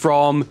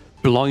from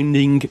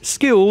blinding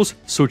skills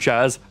such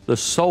as the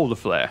Solar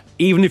Flare,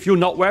 even if you're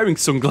not wearing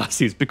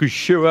sunglasses, because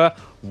sure,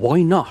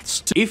 why not?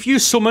 So if you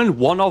summon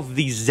one of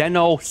the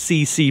Xeno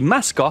CC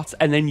mascots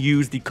and then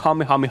use the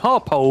Kamehameha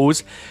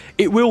pose,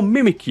 it will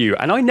mimic you,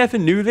 and I never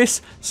knew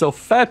this, so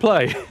fair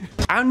play.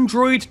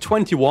 Android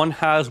 21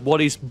 has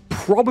what is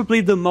probably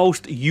the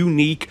most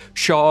unique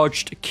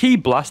charged ki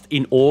blast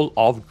in all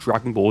of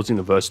Dragon Ball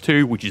Xenoverse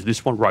 2, which is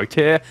this one right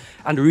here,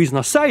 and the reason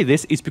I say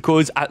this is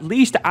because at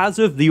least as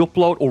of the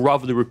upload, or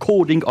rather the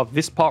recording of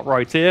this part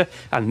right here,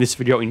 and this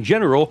video in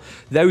general,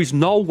 there is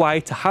no way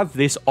to have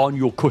this on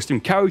your custom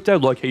character,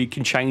 like how you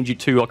can change it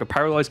to like a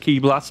paralyzed ki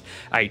blast,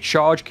 a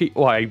charge ki,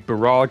 or a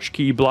barrage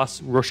ki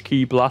blast, rush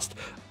ki blast,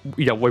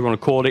 you know, what you want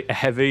to call it, a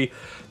heavy.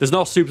 There's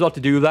no super slot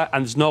to do that,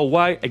 and there's no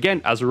way,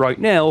 again, as of right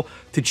now,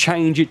 to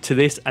change it to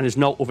this, and there's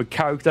no other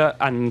character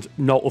and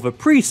no other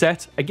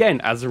preset, again,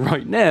 as of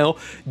right now,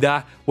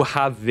 that will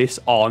have this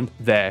on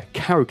their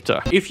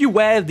character. If you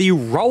wear the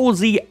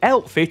Rosy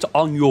outfit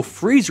on your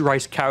Freeze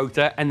Race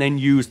character and then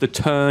use the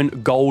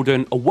Turn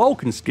Golden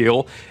Awoken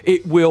skill,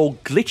 it will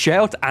glitch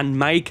out and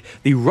make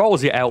the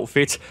Rosy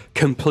outfit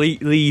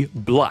completely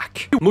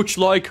black. Much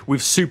like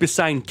with Super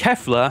Saiyan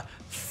Kefla,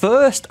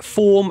 First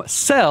Form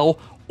Cell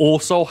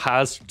also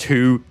has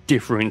two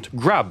different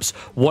grabs.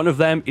 One of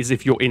them is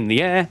if you're in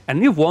the air,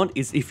 and the other one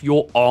is if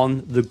you're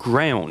on the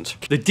ground.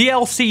 The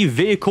DLC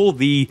vehicle,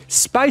 the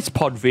Space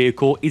Pod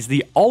vehicle, is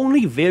the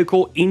only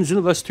vehicle in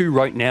Xenoverse 2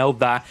 right now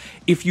that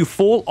if you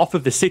fall off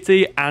of the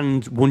city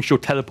and once you're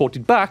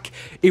teleported back,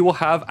 it will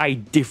have a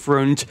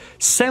different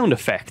sound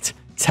effect.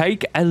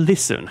 Take a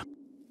listen.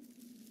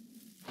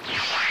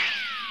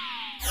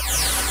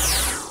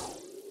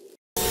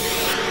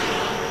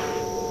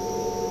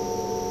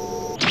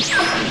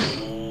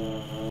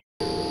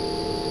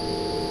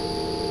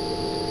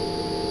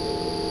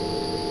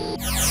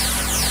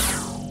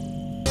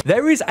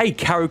 There is a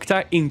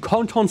character in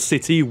Konton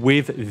City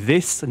with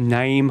this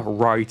name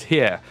right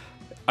here.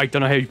 I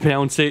don't know how you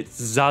pronounce it,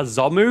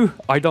 Zazomu?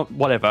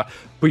 Whatever.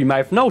 But you may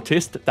have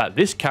noticed that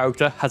this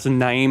character has a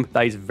name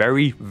that is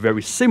very,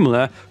 very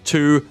similar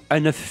to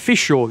an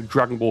official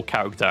Dragon Ball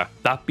character,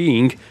 that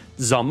being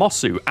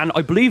Zamasu, and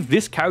I believe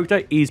this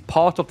character is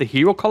part of the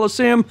Hero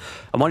Coliseum.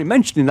 I'm only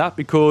mentioning that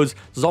because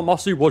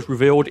Zamasu was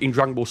revealed in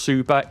Dragon Ball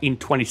Super in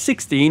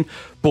 2016,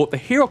 but the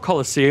Hero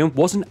Coliseum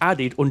wasn't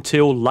added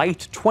until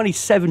late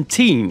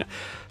 2017.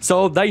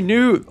 So they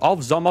knew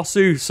of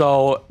Zamasu,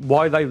 so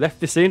why they left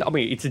this in? I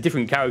mean, it's a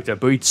different character,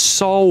 but it's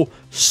so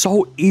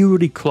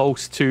eerily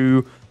close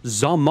to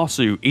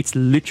Zamasu. It's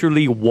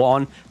literally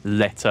one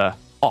letter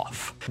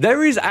off.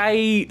 There is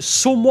a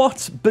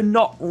somewhat, but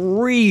not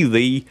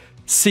really,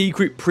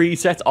 secret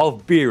preset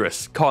of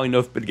Beerus, kind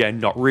of, but again,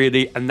 not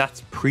really, and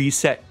that's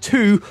preset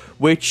 2,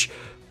 which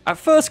at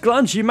first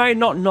glance you may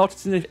not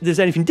notice there's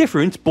anything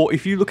different, but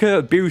if you look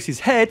at Beerus's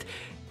head,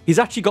 he's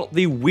actually got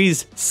the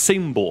Wiz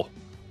symbol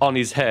on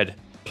his head.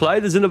 Play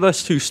the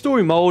Xenoverse 2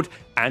 story mode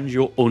and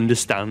you'll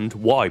understand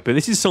why, but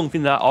this is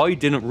something that I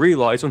didn't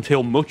realize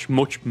until much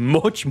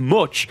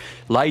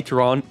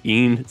later on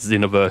in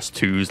Xenoverse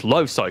 2's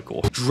life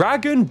cycle.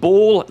 Dragon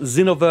Ball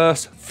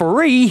Xenoverse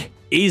 3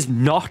 is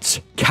not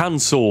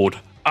cancelled.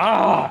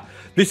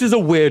 This is a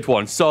weird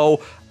one.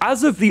 So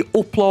as of the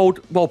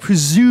upload, well,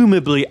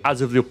 presumably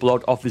as of the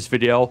upload of this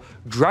video,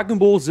 Dragon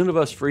Ball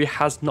Xenoverse 3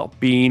 has not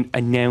been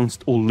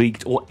announced or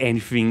leaked or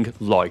anything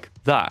like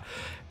that.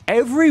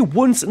 Every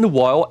once in a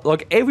while,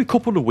 like every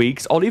couple of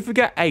weeks, I'll either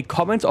get a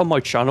comment on my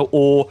channel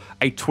or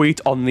a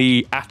tweet on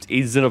the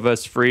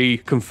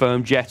 @isXenoverse3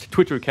 confirmed yet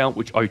Twitter account,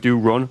 which I do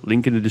run,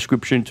 link in the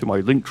description to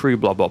my link tree,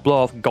 blah blah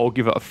blah, go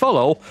give it a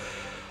follow.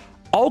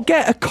 I'll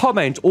get a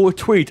comment or a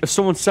tweet of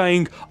someone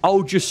saying,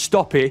 "Oh, just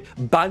stop it.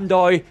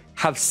 Bandai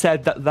have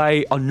said that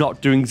they are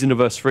not doing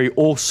Xenoverse 3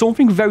 or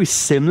something very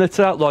similar to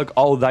that, like,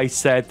 oh, they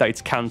said that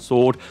it's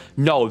cancelled.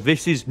 No,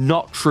 this is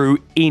not true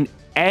in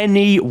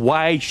any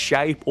way,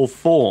 shape, or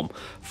form.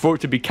 For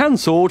it to be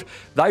cancelled,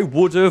 they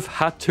would have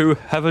had to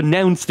have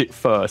announced it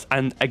first.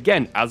 And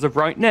again, as of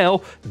right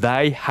now,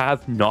 they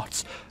have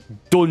not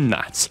done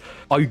that.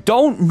 I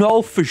don't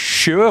know for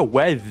sure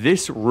where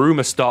this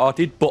rumor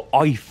started, but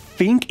I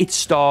think it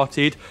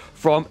started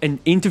from an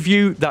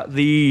interview that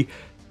the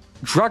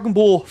Dragon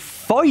Ball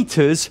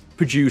FighterZ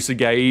producer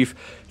gave,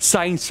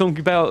 saying something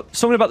about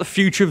the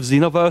future of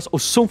Xenoverse or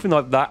something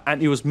like that,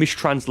 and it was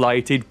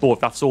mistranslated, but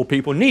that's all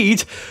people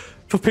need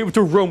for people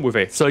to run with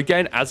it. So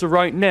again, as of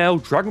right now,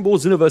 Dragon Ball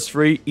Xenoverse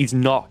 3 is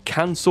not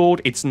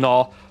cancelled, it's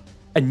not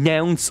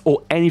announced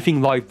or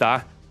anything like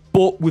that.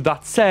 But with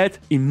that said,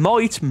 it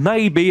might,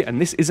 maybe, and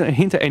this isn't a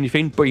hint at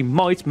anything, but it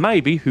might,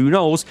 maybe, who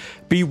knows,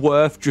 be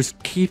worth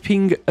just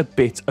keeping a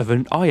bit of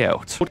an eye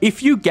out. But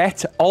if you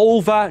get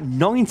over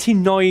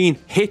 99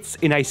 hits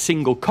in a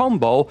single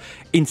combo,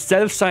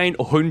 instead of saying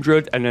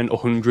 100 and then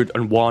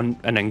 101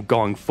 and then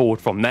going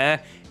forward from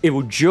there, it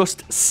will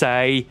just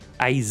say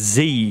a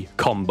Z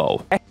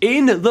combo.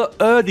 In the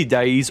early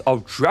days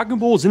of Dragon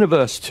Ball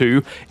Xenoverse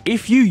 2,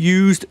 if you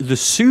used the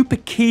Super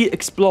Ki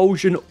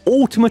Explosion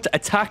Ultimate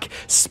Attack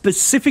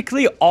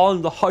specifically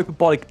on the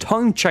Hyperbolic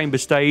Time Chamber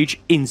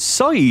stage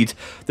inside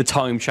the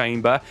Time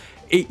Chamber,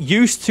 it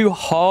used to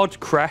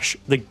hard crash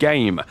the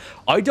game.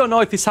 I don't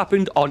know if this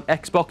happened on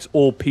Xbox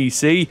or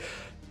PC.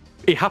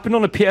 It happened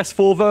on a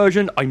PS4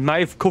 version. I may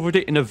have covered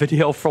it in a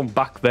video from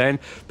back then,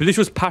 but this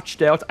was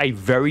patched out a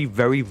very,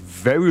 very,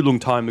 very long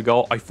time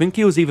ago. I think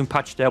it was even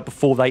patched out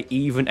before they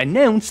even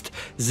announced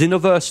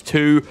Xenoverse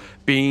 2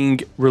 being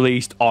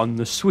released on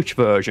the Switch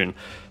version.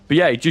 But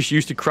yeah, it just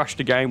used to crash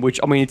the game, which,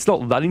 I mean, it's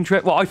not that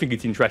interesting. Well, I think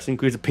it's interesting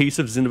because it's a piece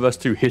of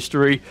Xenoverse 2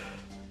 history.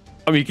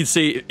 I mean, you can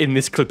see in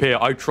this clip here,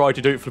 I tried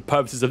to do it for the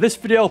purposes of this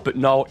video, but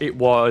no, it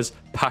was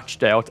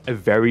patched out a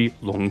very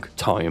long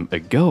time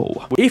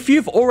ago. If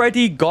you've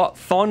already got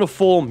Final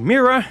Form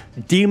Mirror,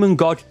 Demon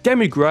God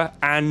Demigra,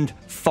 and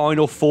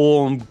Final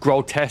Form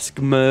Grotesque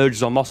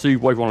Merge Zamasu,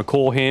 whatever you want to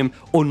call him,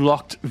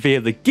 unlocked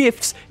via the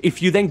gifts,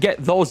 if you then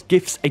get those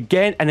gifts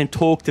again and then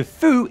talk to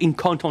Fu in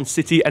Canton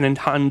City and then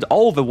hand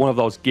over one of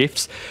those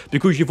gifts,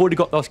 because you've already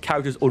got those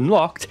characters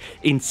unlocked,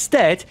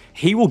 instead,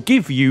 he will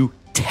give you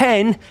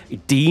 10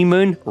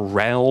 Demon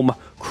Realm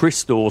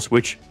crystals,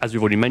 which, as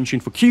we've already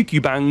mentioned, for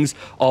QQ bangs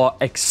are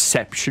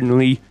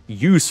exceptionally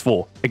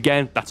useful.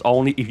 Again, that's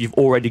only if you've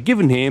already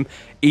given him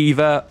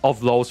either of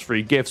those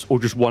 3 gifts or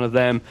just one of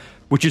them,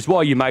 which is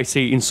why you may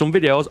see in some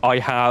videos I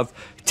have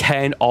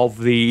 10 of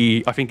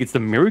the, I think it's the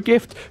mirror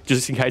gift,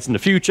 just in case in the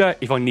future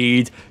if I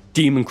need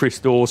demon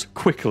crystals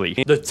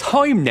quickly. The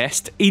time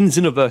nest in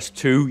Xenoverse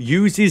 2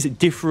 uses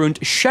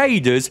different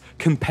shaders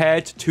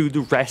compared to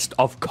the rest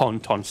of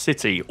Canton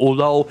City.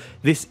 Although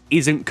this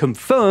isn't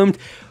confirmed,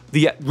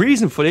 the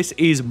reason for this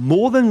is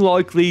more than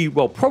likely,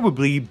 well,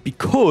 probably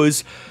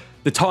because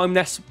the time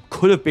nest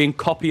could have been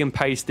copy and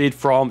pasted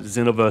from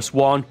Xenoverse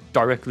 1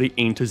 directly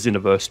into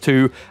Xenoverse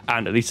 2,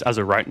 and at least as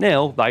of right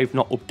now, they've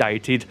not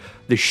updated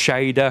the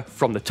shader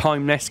from the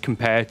time nest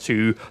compared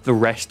to the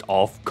rest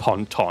of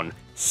Canton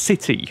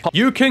City.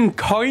 You can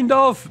kind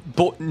of,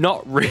 but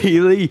not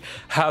really,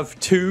 have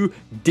 2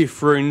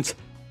 different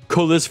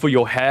colors for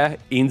your hair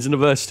in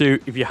Xenoverse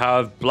 2. If you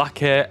have black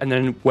hair and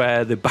then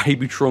wear the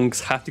Baby Trunks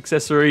hat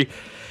accessory,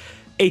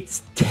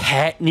 it's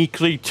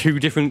technically 2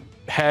 different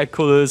hair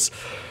colors.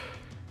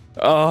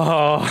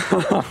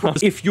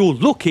 If you're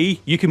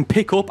lucky, you can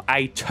pick up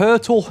a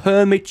Turtle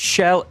Hermit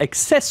Shell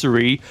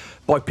accessory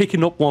by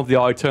picking up one of the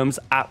items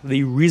at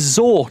the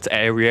resort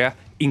area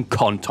in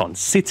Canton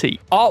City.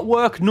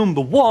 Artwork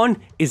number 1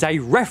 is a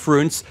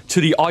reference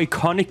to the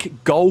iconic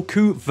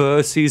Goku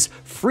versus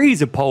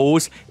Frieza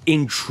pose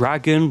in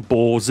Dragon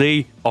Ball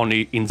Z,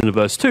 only in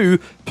Xenoverse 2,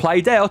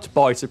 played out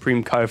by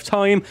Supreme Kai of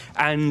Time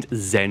and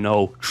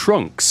Zeno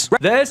Trunks.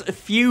 There's a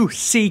few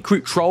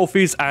secret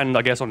trophies and,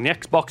 I guess on the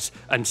Xbox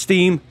and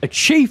Steam,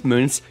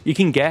 achievements you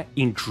can get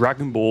in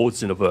Dragon Ball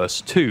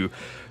Xenoverse 2.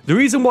 The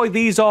reason why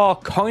these are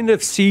kind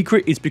of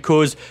secret is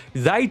because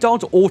they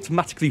don't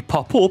automatically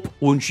pop up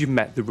once you've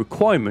met the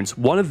requirements.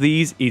 One of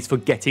these is for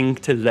getting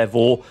to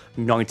level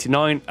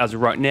 99, as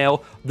of right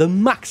now, the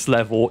max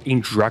level in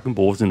Dragon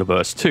Ball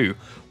Xenoverse 2.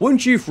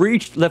 Once you've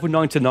reached level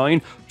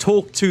 99,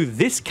 talk to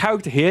this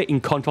character here in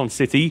Canton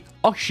City,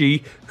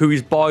 Oshi, who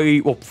is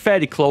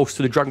fairly close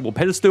to the Dragon Ball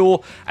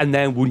pedestal, and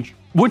then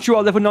once you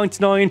are level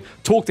 99,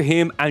 talk to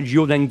him and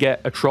you'll then get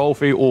a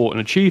trophy or an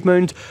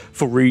achievement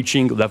for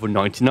reaching level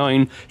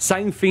 99.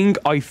 Same thing,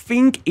 I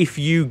think if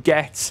you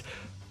get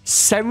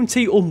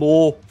 70 or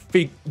more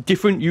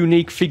different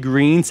unique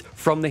figurines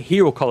from the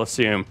Hero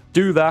Colosseum,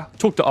 do that,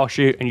 talk to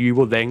Oshi, and you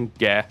will then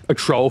get a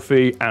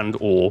trophy and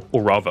or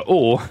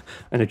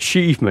an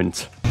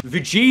achievement.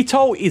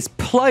 Vegito is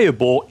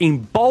playable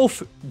in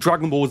both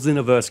Dragon Ball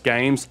Xenoverse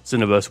games,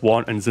 Xenoverse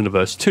 1 and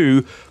Xenoverse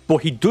 2, but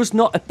he does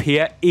not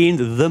appear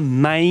in the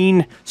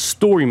main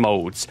story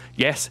modes.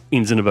 Yes,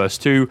 in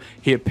Xenoverse 2,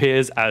 he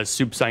appears as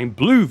Super Saiyan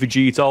Blue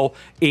Vegito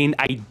in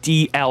a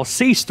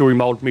DLC story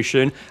mode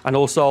mission, and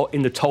also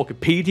in the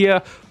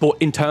Tokopedia, but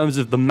in terms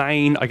of the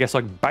main, I guess,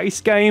 like base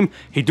game,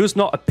 he does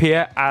not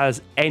appear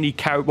as any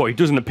character. Well, he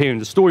doesn't appear in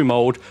the story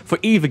mode for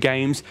either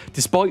games,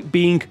 despite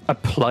being a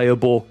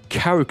playable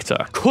character.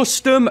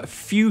 Custom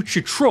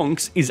Future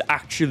Trunks is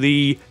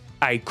actually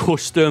a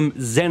custom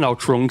Xeno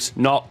Trunks,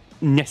 not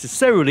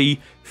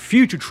necessarily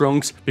Future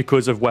Trunks,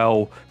 because of,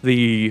 well,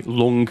 the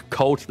long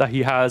coat that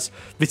he has.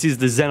 This is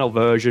the Xeno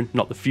version,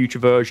 not the Future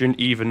version,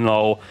 even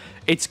though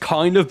it's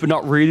kind of, but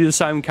not really the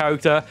same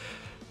character.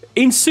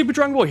 In Super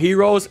Dragon Ball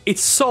Heroes,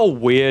 it's so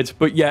weird,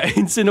 but yeah,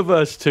 in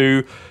Xenoverse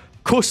 2,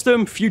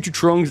 Custom Future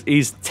Trunks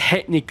is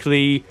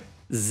technically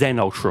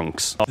Xeno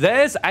Trunks.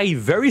 There's a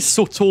very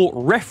subtle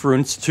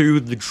reference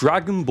to the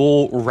Dragon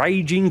Ball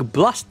Raging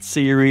Blast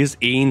series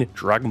in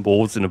Dragon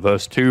Ball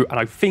Xenoverse 2, and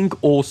I think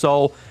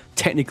also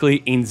technically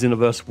in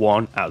Xenoverse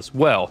 1 as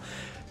well.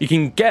 You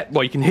can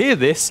hear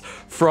this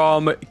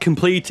from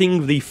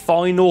completing the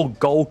final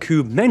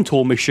Goku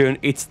mentor mission.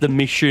 It's the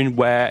mission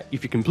where,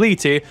 if you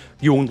complete it,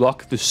 you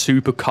unlock the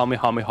Super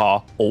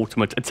Kamehameha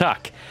ultimate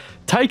attack.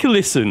 Take a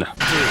listen. That's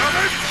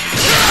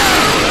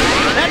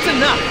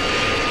enough!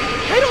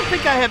 I don't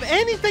think I have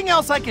anything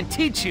else I can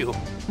teach you.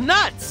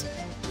 Nuts!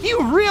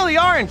 You really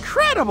are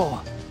incredible!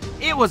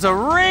 It was a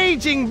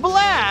raging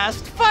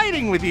blast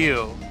fighting with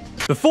you!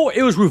 Before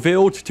it was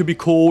revealed to be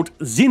called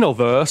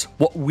Xenoverse,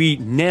 what we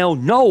now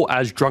know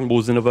as Dragon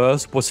Ball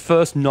Xenoverse was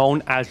first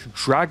known as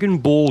Dragon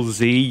Ball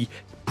Z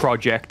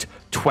Project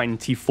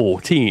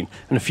 2014.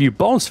 And a few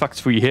bonus facts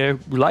for you here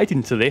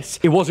relating to this.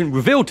 It wasn't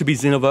revealed to be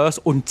Xenoverse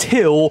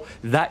until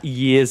that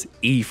year's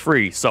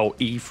E3. So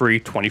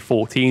E3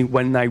 2014,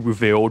 when they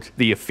revealed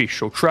the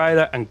official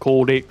trailer and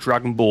called it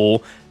Dragon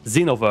Ball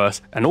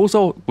Xenoverse. And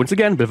also, once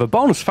again, a bit of a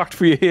bonus fact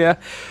for you here.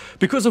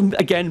 Because of,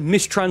 again,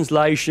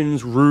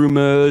 mistranslations,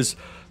 rumors,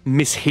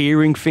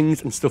 mishearing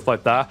things and stuff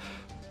like that,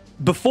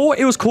 before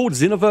it was called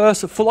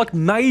Xenoverse, for like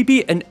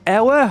maybe an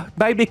hour,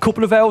 maybe a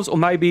couple of hours, or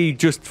maybe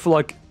just for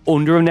like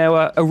under an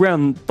hour,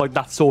 around like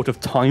that sort of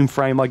time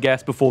frame, I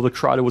guess, before the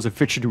trailer was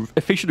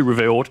officially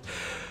revealed,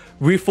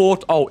 we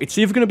thought, oh, it's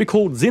either going to be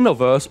called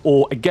Xenoverse,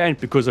 or again,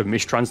 because of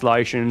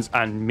mistranslations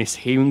and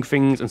mishearing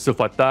things and stuff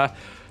like that,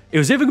 it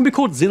was either going to be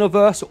called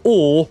Xenoverse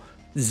or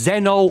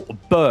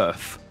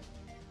Xenobirth.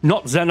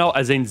 Not Zeno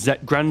as in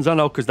Grand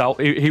Zeno, because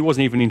he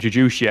wasn't even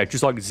introduced yet.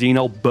 Just like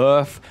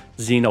Xenobirth,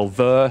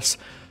 Xenoverse.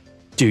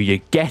 Do you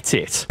get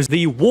it?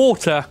 The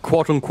water,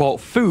 quote-unquote,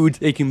 food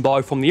that you can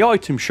buy from the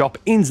item shop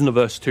in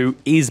Xenoverse 2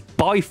 is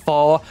by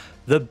far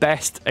the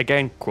best,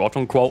 again,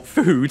 quote-unquote,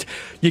 food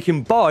you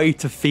can buy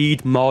to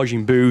feed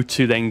Majin Buu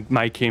to then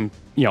make him,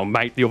 you know,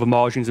 make the other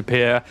Majins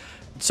appear,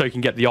 so you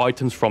can get the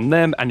items from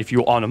them, and if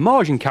you're on a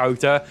Majin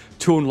character,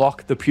 to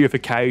unlock the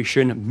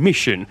Purification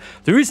mission.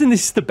 The reason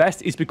this is the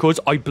best is because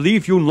I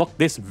believe you unlock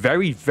this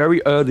very,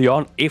 very early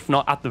on, if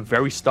not at the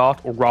very start,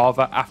 or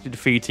rather after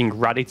defeating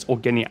Raditz or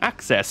getting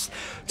access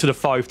to the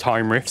 5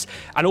 time rifts,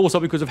 and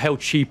also because of how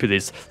cheap it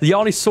is. The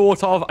only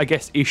sort of, I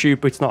guess, issue,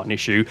 but it's not an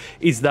issue,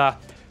 is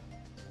that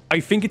I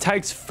think it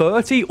takes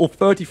 30 or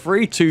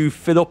 33 to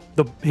fill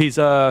up his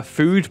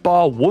food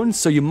bar once,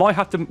 so you might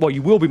have to, well,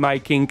 you will be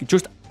making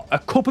just a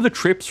couple of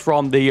trips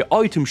from the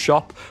item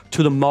shop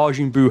to the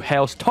Majin Buu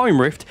house time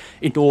rift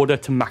in order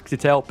to max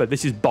it out, but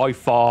this is by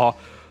far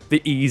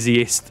the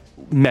easiest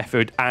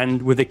method,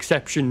 and with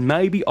exception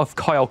maybe of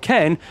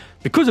Kaioken,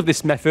 because of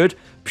this method,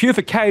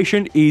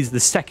 Purification is the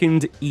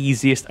second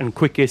easiest and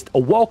quickest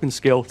awoken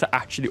skill to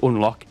actually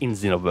unlock in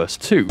Xenoverse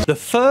 2. The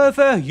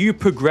further you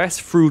progress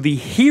through the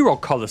Hero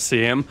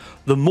Coliseum,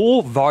 the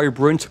more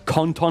vibrant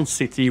Kanton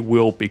City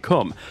will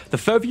become. The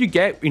further you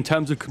get in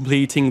terms of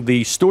completing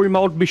the story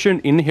mode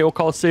mission in the Hero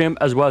Coliseum,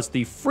 as well as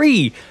the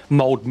free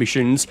mode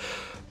missions,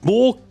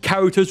 more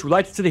characters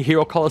related to the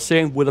Hero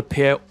Coliseum will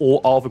appear all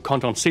over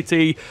Kanton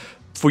City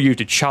for you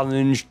to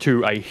challenge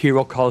to a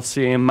Hero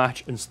Coliseum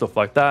match and stuff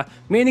like that.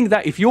 Meaning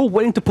that if you're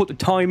willing to put the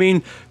time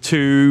in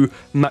to,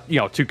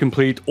 to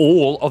complete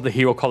all of the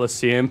Hero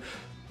Coliseum,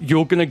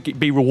 you're going to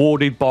be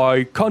rewarded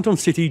by Kanton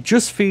City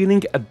just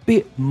feeling a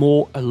bit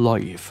more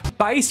alive.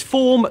 Base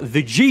form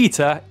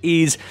Vegeta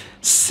is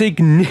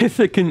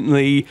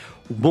significantly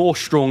more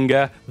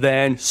stronger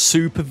than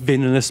Super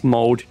Villainous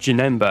Mode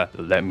Janemba.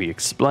 Let me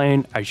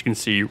explain, as you can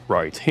see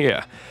right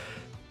here.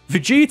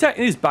 Vegeta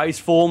in his base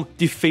form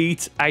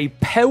defeats a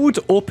powered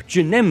up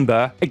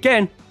Janemba.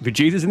 Again,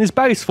 Vegeta's in his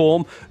base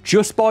form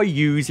just by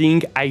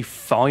using a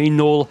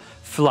final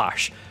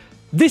flash.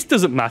 This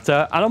doesn't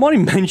matter, and I'm only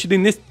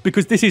mentioning this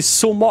because this is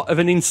somewhat of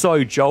an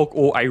inside joke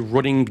or a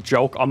running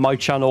joke on my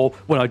channel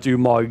when I do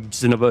my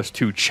Xenoverse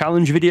 2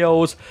 challenge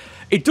videos.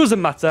 It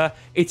doesn't matter,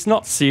 it's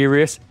not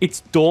serious, it's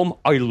dumb,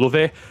 I love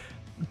it.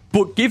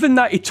 But given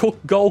that it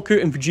took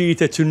Goku and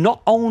Vegeta to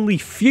not only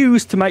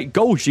fuse to make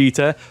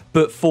Gogeta,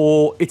 but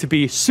for it to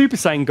be Super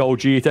Saiyan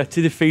Gogeta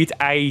to defeat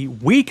a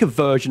weaker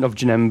version of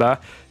Janemba,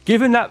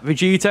 given that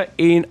Vegeta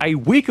in a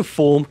weaker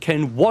form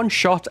can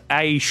one-shot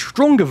a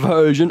stronger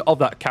version of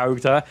that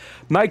character,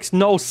 makes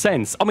no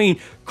sense. I mean,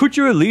 could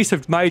you at least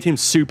have made him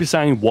Super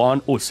Saiyan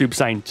 1 or Super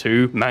Saiyan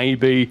 2,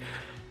 maybe?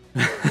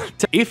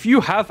 If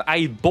you have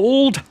a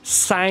bald,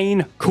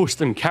 sane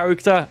custom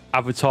character,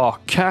 avatar,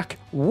 CAC,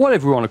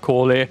 whatever you want to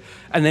call it,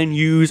 and then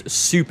use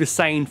Super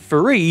Saiyan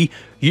 3,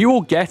 you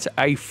will get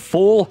a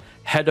full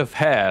head of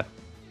hair.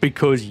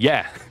 Because,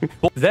 yeah.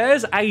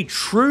 There's a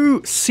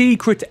true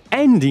secret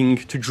ending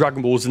to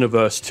Dragon Ball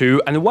Xenoverse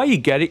 2, and the way you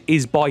get it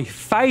is by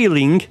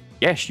failing,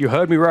 yes, you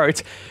heard me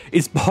right,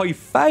 is by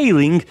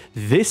failing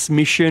this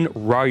mission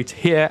right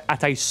here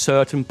at a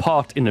certain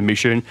part in the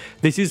mission.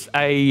 This is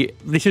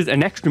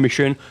an extra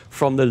mission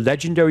from the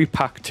Legendary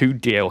Pack 2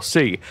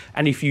 DLC.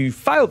 And if you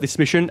fail this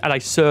mission at a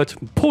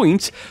certain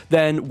point,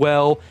 then,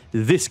 well,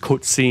 this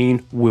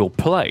cutscene will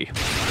play.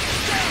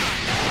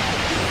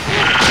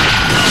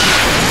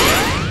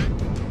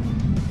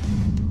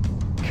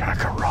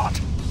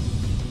 Kakarot.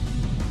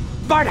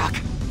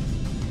 Bardock!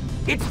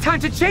 It's time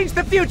to change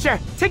the future!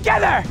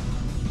 Together!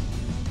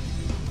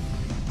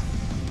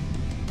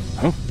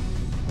 Huh?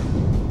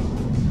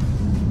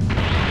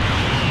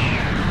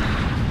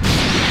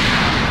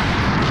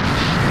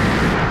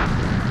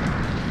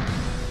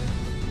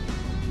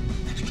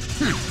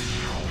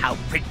 How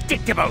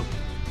predictable!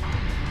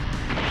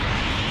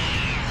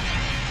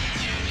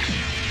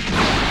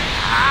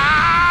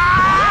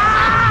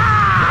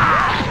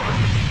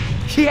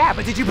 Yeah,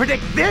 but did you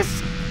predict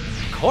this?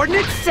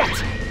 Coordinates set!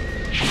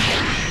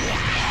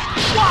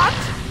 What?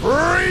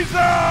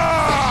 Frieza!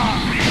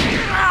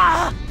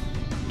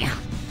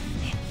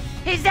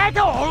 Is that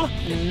all?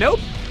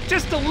 Nope.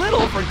 Just a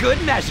little for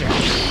good measure.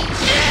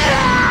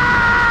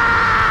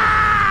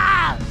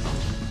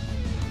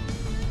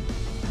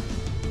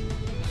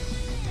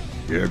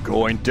 You're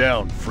going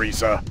down,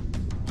 Frieza.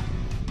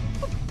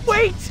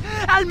 Wait!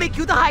 I'll make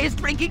you the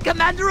highest-ranking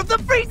commander of the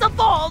Frieza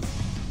Falls!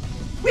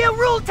 We'll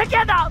rule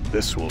together!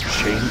 This will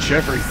change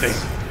everything.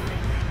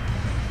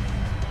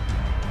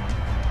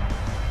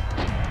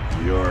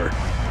 You're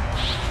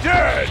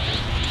dead!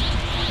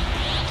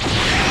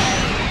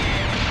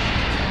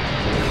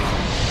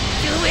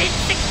 You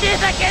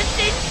insignificant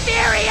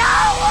inferior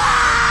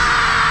worm!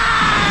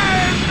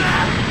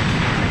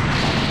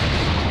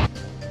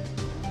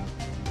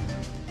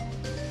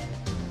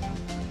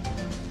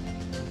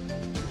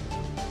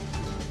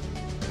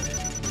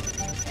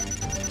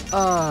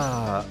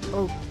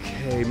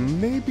 Okay,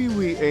 maybe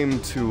we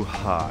aim too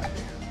high.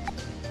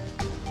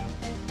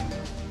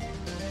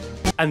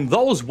 And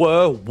those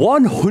were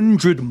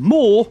 100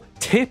 more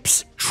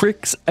tips,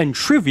 tricks, and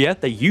trivia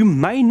that you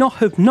may not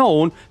have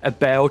known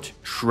about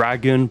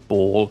Dragon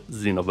Ball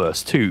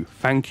Xenoverse 2.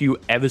 Thank you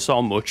ever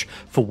so much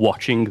for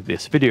watching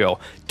this video.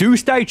 Do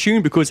stay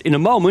tuned because in a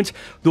moment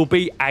there'll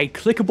be a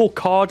clickable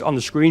card on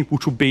the screen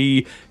which will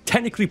be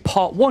technically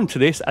part 1 to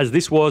this, as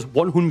this was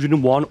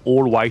 101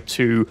 all the way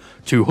to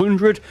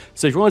 200.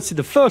 So if you want to see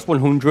the first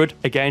 100,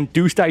 again,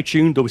 do stay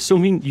tuned. There'll be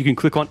something you can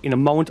click on in a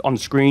moment on the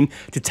screen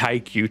to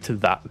take you to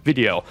that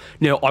video.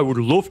 Now, I would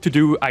love to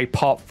do a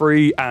part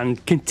 3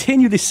 and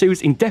continue this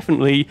series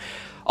indefinitely.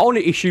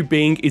 Only issue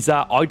being is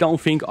that I don't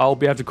think I'll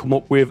be able to come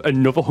up with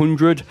another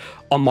 100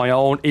 on my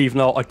own, even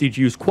though I did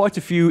use quite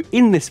a few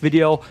in this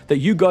video that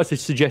you guys had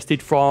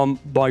suggested from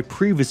my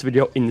previous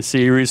video in the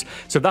series.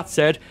 So that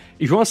said,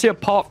 if you want to see a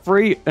part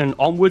 3 and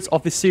onwards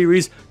of this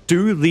series,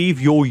 do leave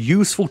your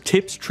useful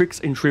tips, tricks,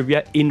 and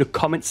trivia in the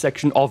comment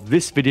section of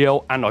this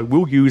video, and I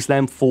will use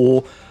them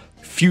for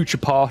future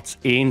parts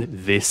in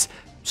this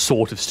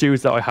sort of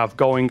series that I have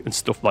going and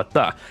stuff like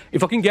that.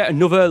 If I can get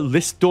another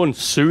list done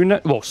soon,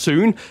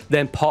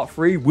 then part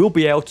 3 will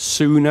be out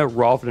sooner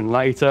rather than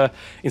later,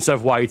 instead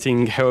of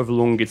waiting however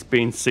long it's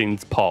been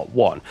since part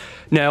 1.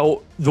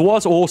 Now, there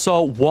was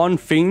also one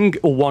thing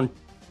or one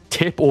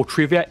tip or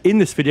trivia in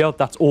this video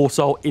that's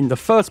also in the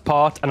first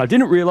part, and I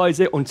didn't realize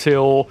it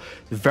until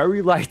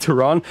very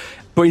later on.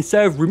 But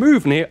instead of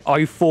removing it,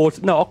 I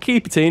thought, no, I'll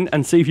keep it in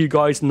and see if you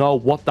guys know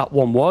what that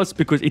one was,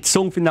 because it's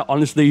something that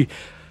honestly,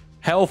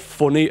 how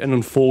funny and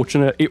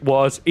unfortunate it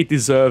was. It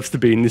deserves to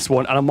be in this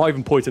one, and I might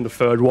even put it in the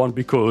third one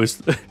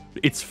because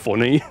it's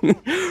funny.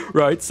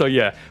 Right, so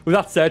yeah, with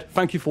that said,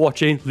 thank you for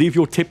watching. Leave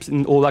your tips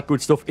and all that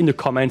good stuff in the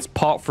comments.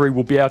 Part 3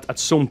 will be out at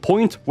some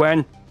point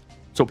when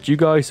it's up to you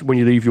guys, when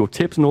you leave your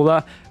tips and all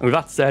that. And with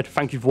that said,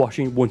 thank you for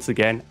watching once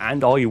again,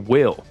 and I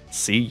will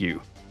see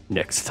you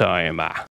next time.